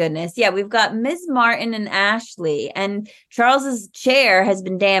my goodness. Yeah, we've got Ms. Martin and Ashley, and Charles's chair has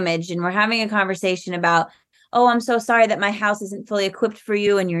been damaged, and we're having a conversation about, oh, I'm so sorry that my house isn't fully equipped for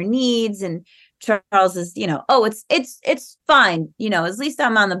you and your needs. And Charles is, oh, it's fine. At least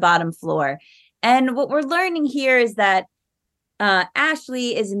I'm on the bottom floor. And what we're learning here is that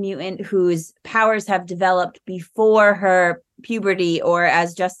Ashley is a mutant whose powers have developed before her puberty, or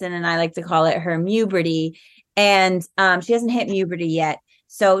as Justin and I like to call it, her muberty. And she hasn't hit puberty yet,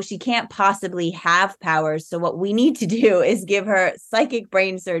 so she can't possibly have powers. So what we need to do is give her psychic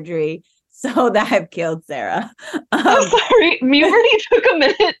brain surgery so that I've killed Sarah. I'm sorry, puberty took a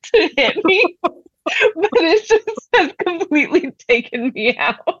minute to hit me, but it just has completely taken me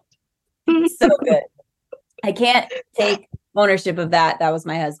out. So good. I can't take ownership of that. That was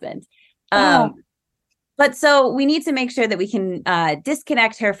my husband. But so we need to make sure that we can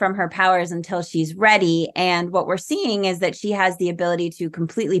disconnect her from her powers until she's ready. And what we're seeing is that she has the ability to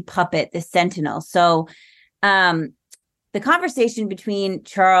completely puppet the Sentinel. So the conversation between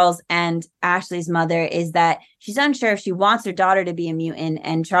Charles and Ashley's mother is that she's unsure if she wants her daughter to be a mutant.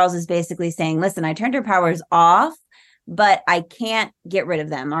 And Charles is basically saying, listen, I turned her powers off, but I can't get rid of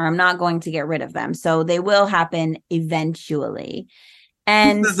them, or I'm not going to get rid of them. So they will happen eventually.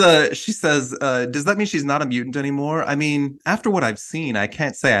 And she says, does that mean she's not a mutant anymore? I mean, after what I've seen, I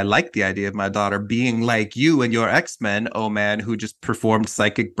can't say I like the idea of my daughter being like you and your X-Men. Oh man, who just performed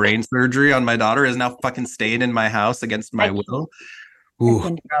psychic brain surgery on my daughter is now fucking staying in my house against my will.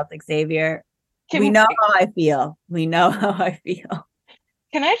 Charles Xavier. We know how I feel. We know how I feel.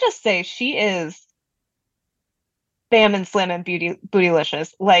 Can I just say she is bam and slim and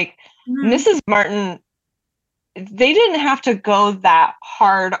bootylicious. Like Mrs. Martin, they didn't have to go that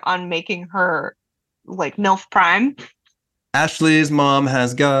hard on making her like MILF Prime. Ashley's mom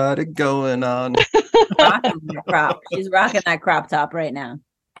has got it going on. She's rocking that crop top right now.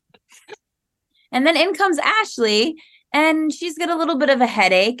 And then in comes Ashley, and she's got a little bit of a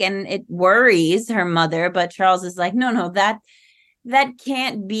headache, and it worries her mother. But Charles is like, no, that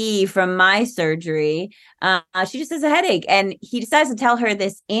can't be from my surgery. She just has a headache. And he decides to tell her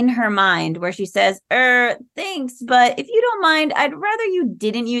this in her mind, where she says, thanks, but if you don't mind, I'd rather you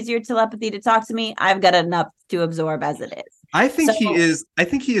didn't use your telepathy to talk to me. I've got enough to absorb as it is. I think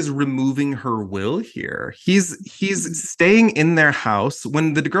he is removing her will here. He's staying in their house.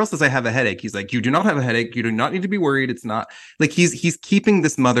 When the girl says, I have a headache, he's like, you do not have a headache. You do not need to be worried. It's not like he's keeping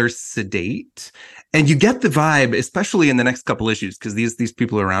this mother sedate. And you get the vibe, especially in the next couple issues, because these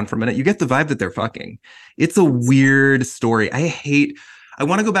people are around for a minute. You get the vibe that they're fucking. It's a weird story. I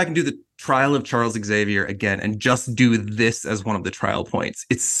want to go back and do the trial of Charles Xavier again and just do this as one of the trial points.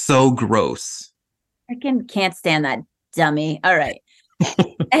 It's so gross. I can't stand that dummy. All right.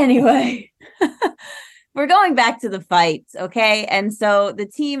 Anyway. we're going back to the fights, okay? And so the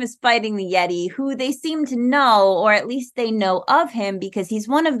team is fighting the Yeti, who they seem to know, or at least they know of him because he's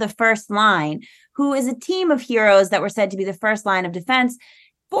one of the first line, who is a team of heroes that were said to be the first line of defense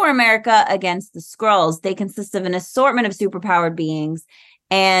for America against the Skrulls. They consist of an assortment of superpowered beings,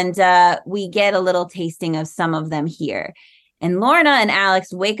 and we get a little tasting of some of them here. And Lorna and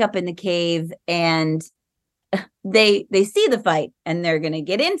Alex wake up in the cave, and they see the fight, and they're going to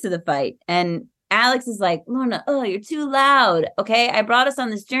get into the fight. And Alex is like, Lorna, oh, you're too loud. Okay. I brought us on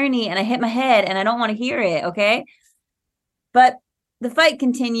this journey and I hit my head and I don't want to hear it. Okay. But the fight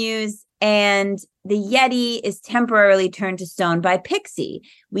continues and the Yeti is temporarily turned to stone by Pixie.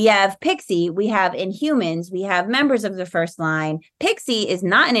 We have Pixie, we have Inhumans, we have members of the first line. Pixie is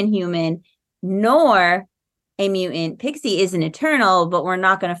not an Inhuman nor a mutant. Pixie is an Eternal, but we're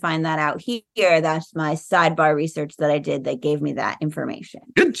not going to find that out here. That's my sidebar research that I did that gave me that information.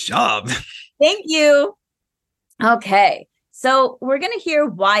 Good job. Thank you. Okay. So we're going to hear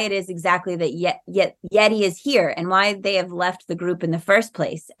why it is exactly that Yeti is here and why they have left the group in the first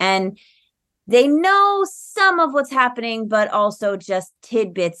place. And they know some of what's happening, but also just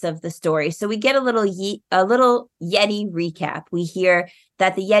tidbits of the story. So we get a little Yeti recap. We hear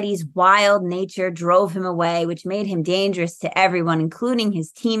that the Yeti's wild nature drove him away, which made him dangerous to everyone, including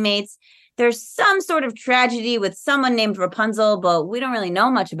his teammates. There's some sort of tragedy with someone named Rapunzel, but we don't really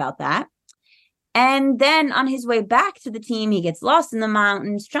know much about that. And then on his way back to the team, he gets lost in the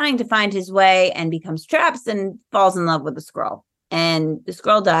mountains trying to find his way and becomes trapped and falls in love with the Skrull. And the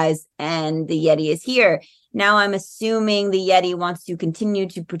Skrull dies and the Yeti is here. Now I'm assuming the Yeti wants to continue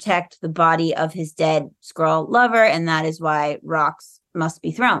to protect the body of his dead Skrull lover, and that is why rocks must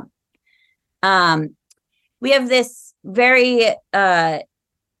be thrown. We have this very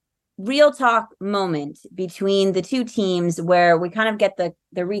real talk moment between the two teams where we kind of get the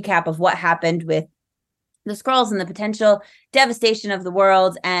recap of what happened with the Skrulls and the potential devastation of the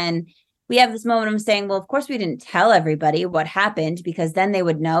world. And we have this moment of saying, well, of course we didn't tell everybody what happened, because then they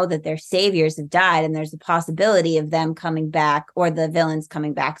would know that their saviors have died and there's a possibility of them coming back, or the villains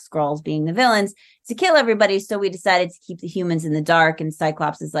coming back, Skrulls being the villains, to kill everybody. So we decided to keep the humans in the dark. And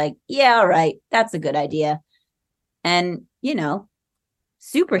Cyclops is like, yeah, all right, that's a good idea. And, you know,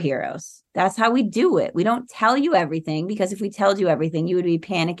 superheroes, that's how we do it. We don't tell you everything, because if we told you everything, you would be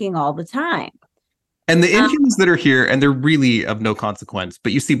panicking all the time. And the Inhumans that are here, and they're really of no consequence,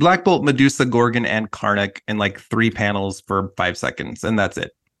 but you see Black Bolt, Medusa, Gorgon, and Karnak in like 3 panels for 5 seconds, and that's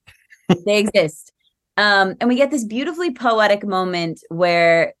it. They exist. And we get this beautifully poetic moment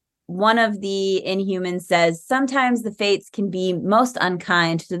where one of the Inhumans says, sometimes the fates can be most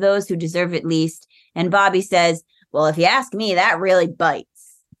unkind to those who deserve it least. And Bobby says, well, if you ask me, that really bites.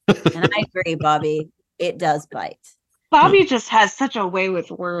 And I agree, Bobby. It does bite. Bobby just has such a way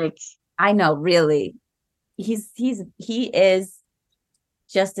with words. I know, really. He is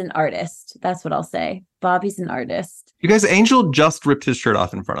just an artist. That's what I'll say. Bobby's an artist. You guys, Angel just ripped his shirt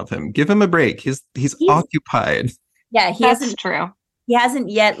off in front of him. Give him a break. He's occupied. Yeah, That's true. He hasn't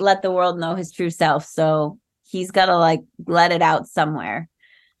yet let the world know his true self, so he's got to like let it out somewhere.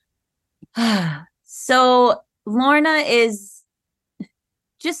 So Lorna is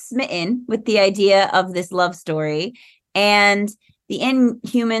just smitten with the idea of this love story, and the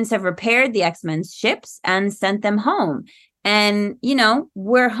Inhumans have repaired the X-Men's ships and sent them home. And, you know,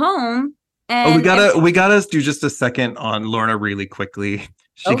 we're home. And we gotta do just a second on Lorna really quickly.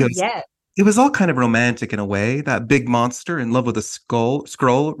 She goes, yeah. It was all kind of romantic in a way, that big monster in love with a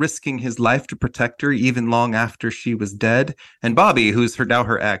Skrull, risking his life to protect her even long after she was dead. And Bobby, who's now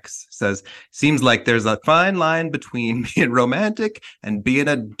her ex, says, seems like there's a fine line between being romantic and being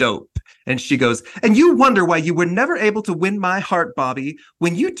a dope. And she goes, and you wonder why you were never able to win my heart, Bobby.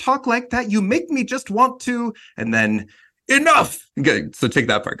 When you talk like that, you make me just want to. And then, enough. Good. So take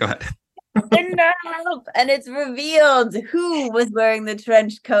that part. Go ahead. Enough! And it's revealed who was wearing the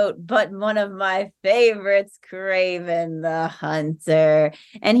trench coat but one of my favorites, Craven the Hunter.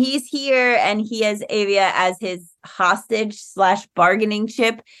 And he's here, and he has Avia as his hostage / bargaining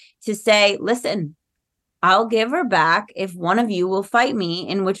chip to say, listen, I'll give her back if one of you will fight me,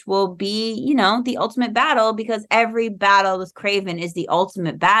 in which will be, you know, the ultimate battle, because every battle with Craven is the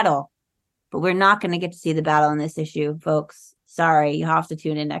ultimate battle. But we're not going to get to see the battle in this issue, folks. Sorry, you have to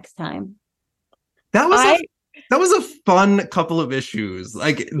tune in next time. That was a fun couple of issues.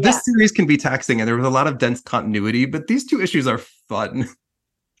 Like, this series can be taxing, and there was a lot of dense continuity, but these 2 issues are fun.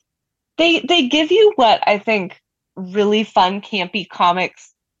 They give you what I think really fun, campy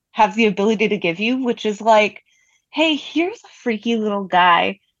comics have the ability to give you, which is like, hey, here's a freaky little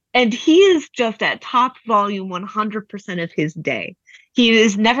guy, and he is just at top volume 100% of his day. He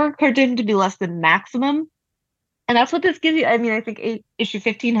is never curtailed to be less than maximum. And that's what this gives you. I mean, I think issue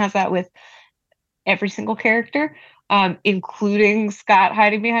 15 has that with every single character, including Scott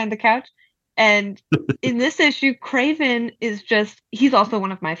hiding behind the couch. And in this issue, Craven is he's also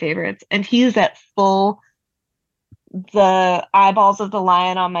one of my favorites. And he is at full, the eyeballs of the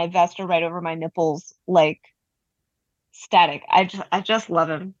lion on my vest are right over my nipples, like static. I just love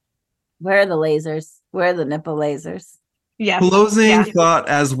him. Where are the lasers? Where are the nipple lasers? Yes. Closing thought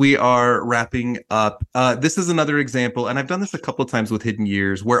as we are wrapping up. This is another example, and I've done this a couple of times with Hidden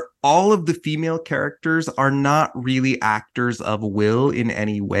Years, where all of the female characters are not really actors of will in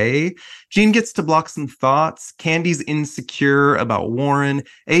any way. Jean gets to block some thoughts. Candy's insecure about Warren.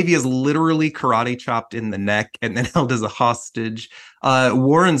 Avi is literally karate chopped in the neck and then held as a hostage.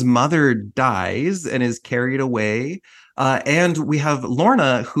 Warren's mother dies and is carried away. And we have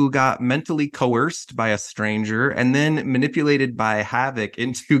Lorna, who got mentally coerced by a stranger and then manipulated by Havoc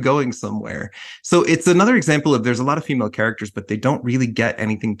into going somewhere. So it's another example of there's a lot of female characters, but they don't really get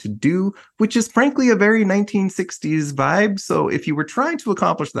anything to do, which is frankly a very 1960s vibe. So if you were trying to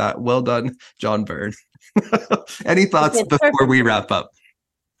accomplish that, well done, John Byrne. Any thoughts before we wrap up?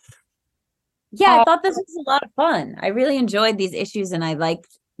 Yeah, I thought this was a lot of fun. I really enjoyed these issues, and I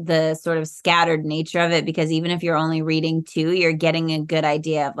liked the sort of scattered nature of it, because even if you're only reading 2, you're getting a good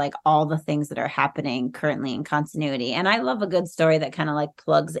idea of like all the things that are happening currently in continuity. And I love a good story that kind of like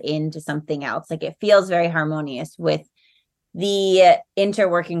plugs into something else. Like it feels very harmonious with the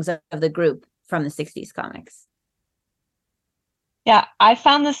interworkings of the group from the 60s comics. Yeah, I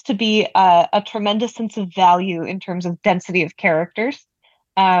found this to be a tremendous sense of value in terms of density of characters.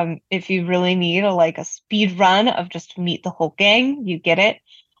 If you really need a speed run of just meet the whole gang, you get it.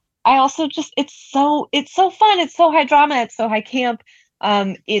 I also it's so fun. It's so high drama. It's so high camp.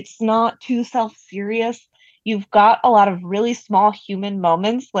 It's not too self-serious. You've got a lot of really small human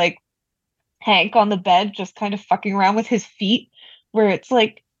moments, like Hank on the bed just kind of fucking around with his feet, where it's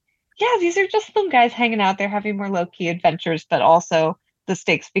like, yeah, these are just some guys hanging out there having more low-key adventures, but also the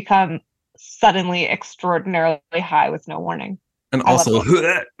stakes become suddenly extraordinarily high with no warning. And also,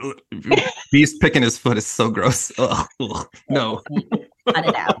 Beast picking his foot is so gross. Ugh, no. Cut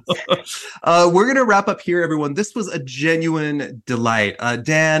it out. We're going to wrap up here, everyone. This was a genuine delight.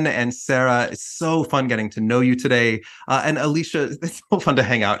 Dan and Sarah, it's so fun getting to know you today. And Alicia, it's so fun to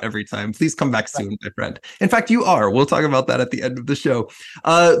hang out every time. Please come back soon, my friend. In fact, you are. We'll talk about that at the end of the show.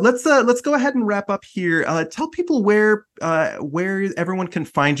 Let's go ahead and wrap up here. Tell people where everyone can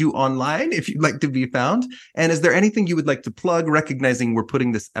find you online if you'd like to be found. And is there anything you would like to plug, recognizing we're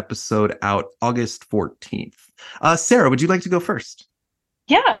putting this episode out August 14th? Sarah, would you like to go first?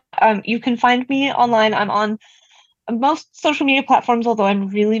 Yeah, you can find me online. I'm on most social media platforms, although I'm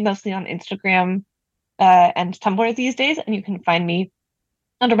really mostly on Instagram and Tumblr these days. And you can find me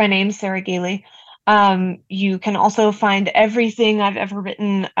under my name, Sarah Gailey. You can also find everything I've ever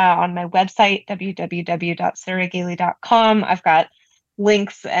written on my website, www.sarahgailey.com. I've got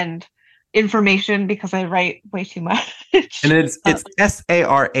links and information because I write way too much. And it's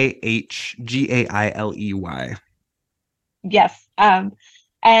SarahGailey. Yes.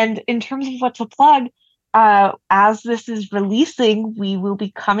 And in terms of what to plug, as this is releasing, we will be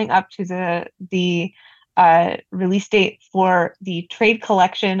coming up to the release date for the trade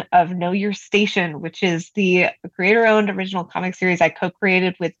collection of Know Your Station, which is the creator-owned original comic series I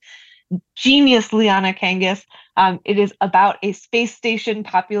co-created with genius Liana Kangas. It is about a space station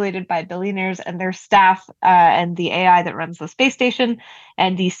populated by billionaires and their staff and the AI that runs the space station,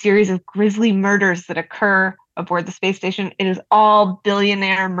 and the series of grisly murders that occur aboard the space station. It is all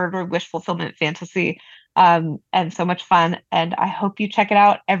billionaire murder wish fulfillment fantasy, and so much fun. And I hope you check it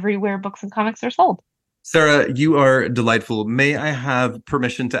out everywhere books and comics are sold. Sarah, you are delightful. May I have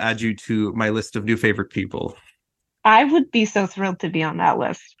permission to add you to my list of new favorite people? I would be so thrilled to be on that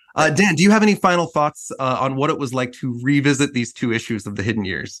list. Dan, do you have any final thoughts on what it was like to revisit these 2 issues of the Hidden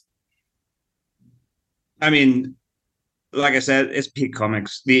Years? I mean, like I said, it's peak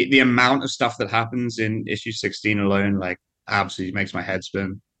comics. The amount of stuff that happens in issue 16 alone, like, absolutely makes my head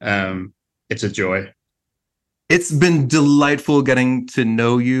spin. It's a joy. It's been delightful getting to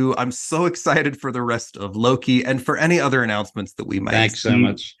know you. I'm so excited for the rest of Loki and for any other announcements that we might Thanks see. so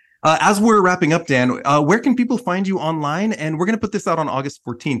much. As we're wrapping up, Dan, where can people find you online? And we're going to put this out on August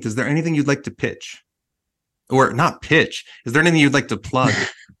 14th. Is there anything you'd like to pitch? Or not pitch. Is there anything you'd like to plug?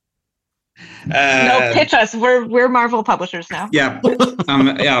 No, pitch us. We're Marvel publishers now. Yeah.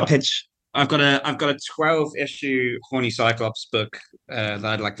 I'll pitch. I've got a 12-issue Horny Cyclops book that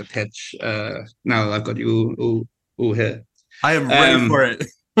I'd like to pitch. Now that I've got you all here. I am ready for it.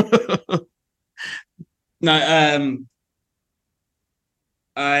 No,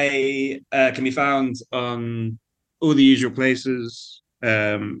 I can be found on all the usual places.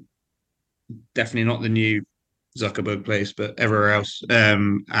 Definitely not the new Zuckerberg place, but everywhere else.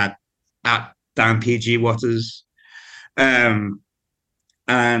 At Dan PG Waters. And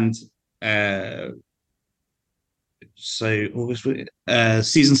so August,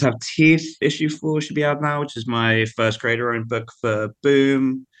 Seasons Have Teeth issue 4 should be out now, which is my first creator owned book for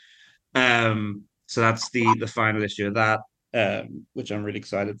Boom. So that's the final issue of that, which I'm really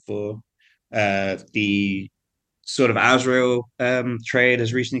excited for. The sort of Azrael trade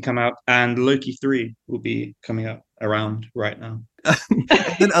has recently come out, and Loki 3 will be coming up around right now. And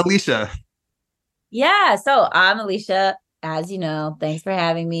then Alicia. Yeah, so I'm Alicia. As you know, thanks for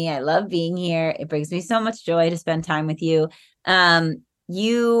having me. I love being here. It brings me so much joy to spend time with you.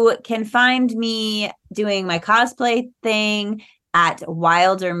 You can find me doing my cosplay thing at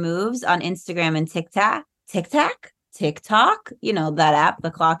Wilder Moves on Instagram and TikTok, you know, that app,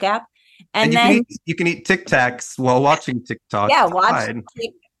 the clock app. And then you can eat Tic Tacs while watching TikTok. Yeah, watch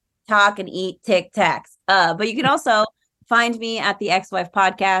TikTok and eat Tic Tacs. But you can also find me at the Ex-Wife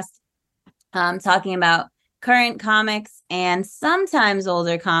Podcast, talking about current comics and sometimes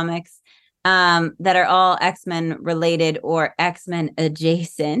older comics that are all X-Men related or X-Men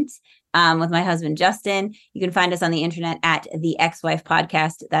adjacent, with my husband Justin. You can find us on the internet at the Ex-Wife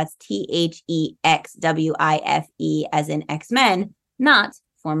Podcast. That's THEXWIFE, as in X-Men, not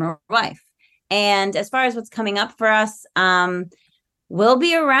former wife. And as far as what's coming up for us, we'll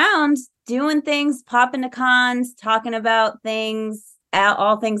be around doing things, popping to cons, talking about things,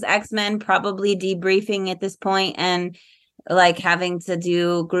 all things X-Men, probably debriefing at this point, and like having to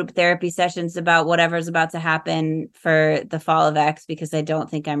do group therapy sessions about whatever's about to happen for the fall of X, because I don't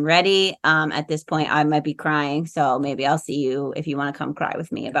think I'm ready. At this point, I might be crying. So maybe I'll see you if you want to come cry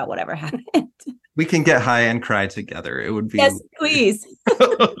with me about whatever happened. We can get high and cry together. It would be. Yes, please.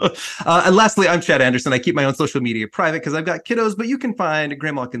 And lastly, I'm Chad Anderson. I keep my own social media private because I've got kiddos, but you can find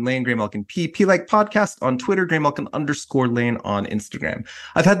Grey Malkin Lane, Grey Malkin P like podcast on Twitter, Grey Malkin _Lane on Instagram.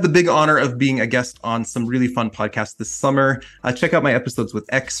 I've had the big honor of being a guest on some really fun podcasts this summer. Check out my episodes with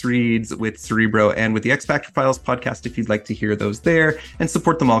X Reads, with Cerebro, and with the X Factor Files podcast if you'd like to hear those there, and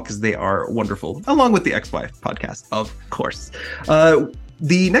support them all because they are wonderful, along with the Ex-Wife podcast, of course.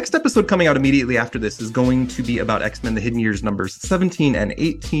 The next episode coming out immediately after this is going to be about X-Men The Hidden Years numbers 17 and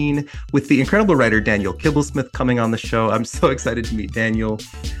 18 with the incredible writer Daniel Kibblesmith coming on the show. I'm so excited to meet Daniel.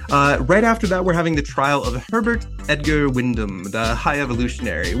 Right after that, we're having the trial of Herbert Edgar Wyndham, the High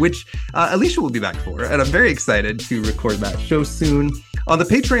Evolutionary, which Alicia will be back for, and I'm very excited to record that show soon. On the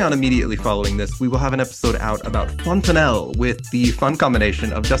Patreon immediately following this, we will have an episode out about Fontanelle with the fun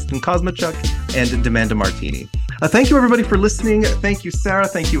combination of Justin Kosmachuk and Demanda Martini. Thank you, everybody, for listening. Thank you, Sarah.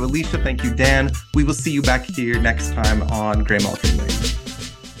 Thank you, Alicia. Thank you, Dan. We will see you back here next time on Grey Malkin Lane.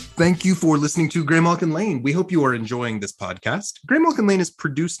 Thank you for listening to Grey Malkin Lane. We hope you are enjoying this podcast. Grey Malkin Lane is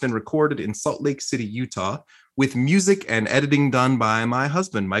produced and recorded in Salt Lake City, Utah, with music and editing done by my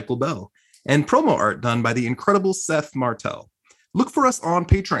husband, Michael Bell, and promo art done by the incredible Seth Martell. Look for us on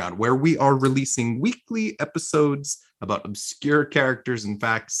Patreon, where we are releasing weekly episodes about obscure characters and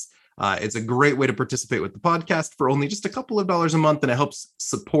facts. It's a great way to participate with the podcast for only just a couple of dollars a month, and it helps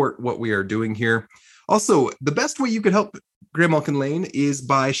support what we are doing here. Also, the best way you could help Grey Malkin Lane is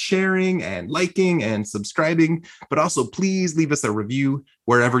by sharing and liking and subscribing, but also please leave us a review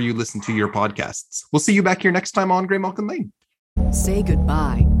wherever you listen to your podcasts. We'll see you back here next time on Grey Malkin Lane. Say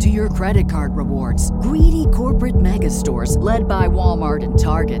goodbye to your credit card rewards. Greedy corporate mega stores, led by Walmart and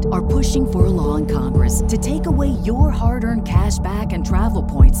Target, are pushing for a law in Congress to take away your hard-earned cash back and travel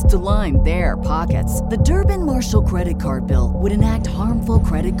points to line their pockets. The Durbin-Marshall credit card bill would enact harmful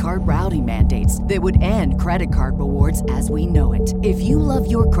credit card routing mandates that would end credit card rewards as we know it. If you love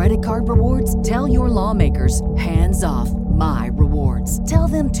your credit card rewards, tell your lawmakers, hands off my rewards. Tell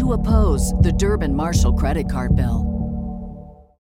them to oppose the Durbin-Marshall credit card bill.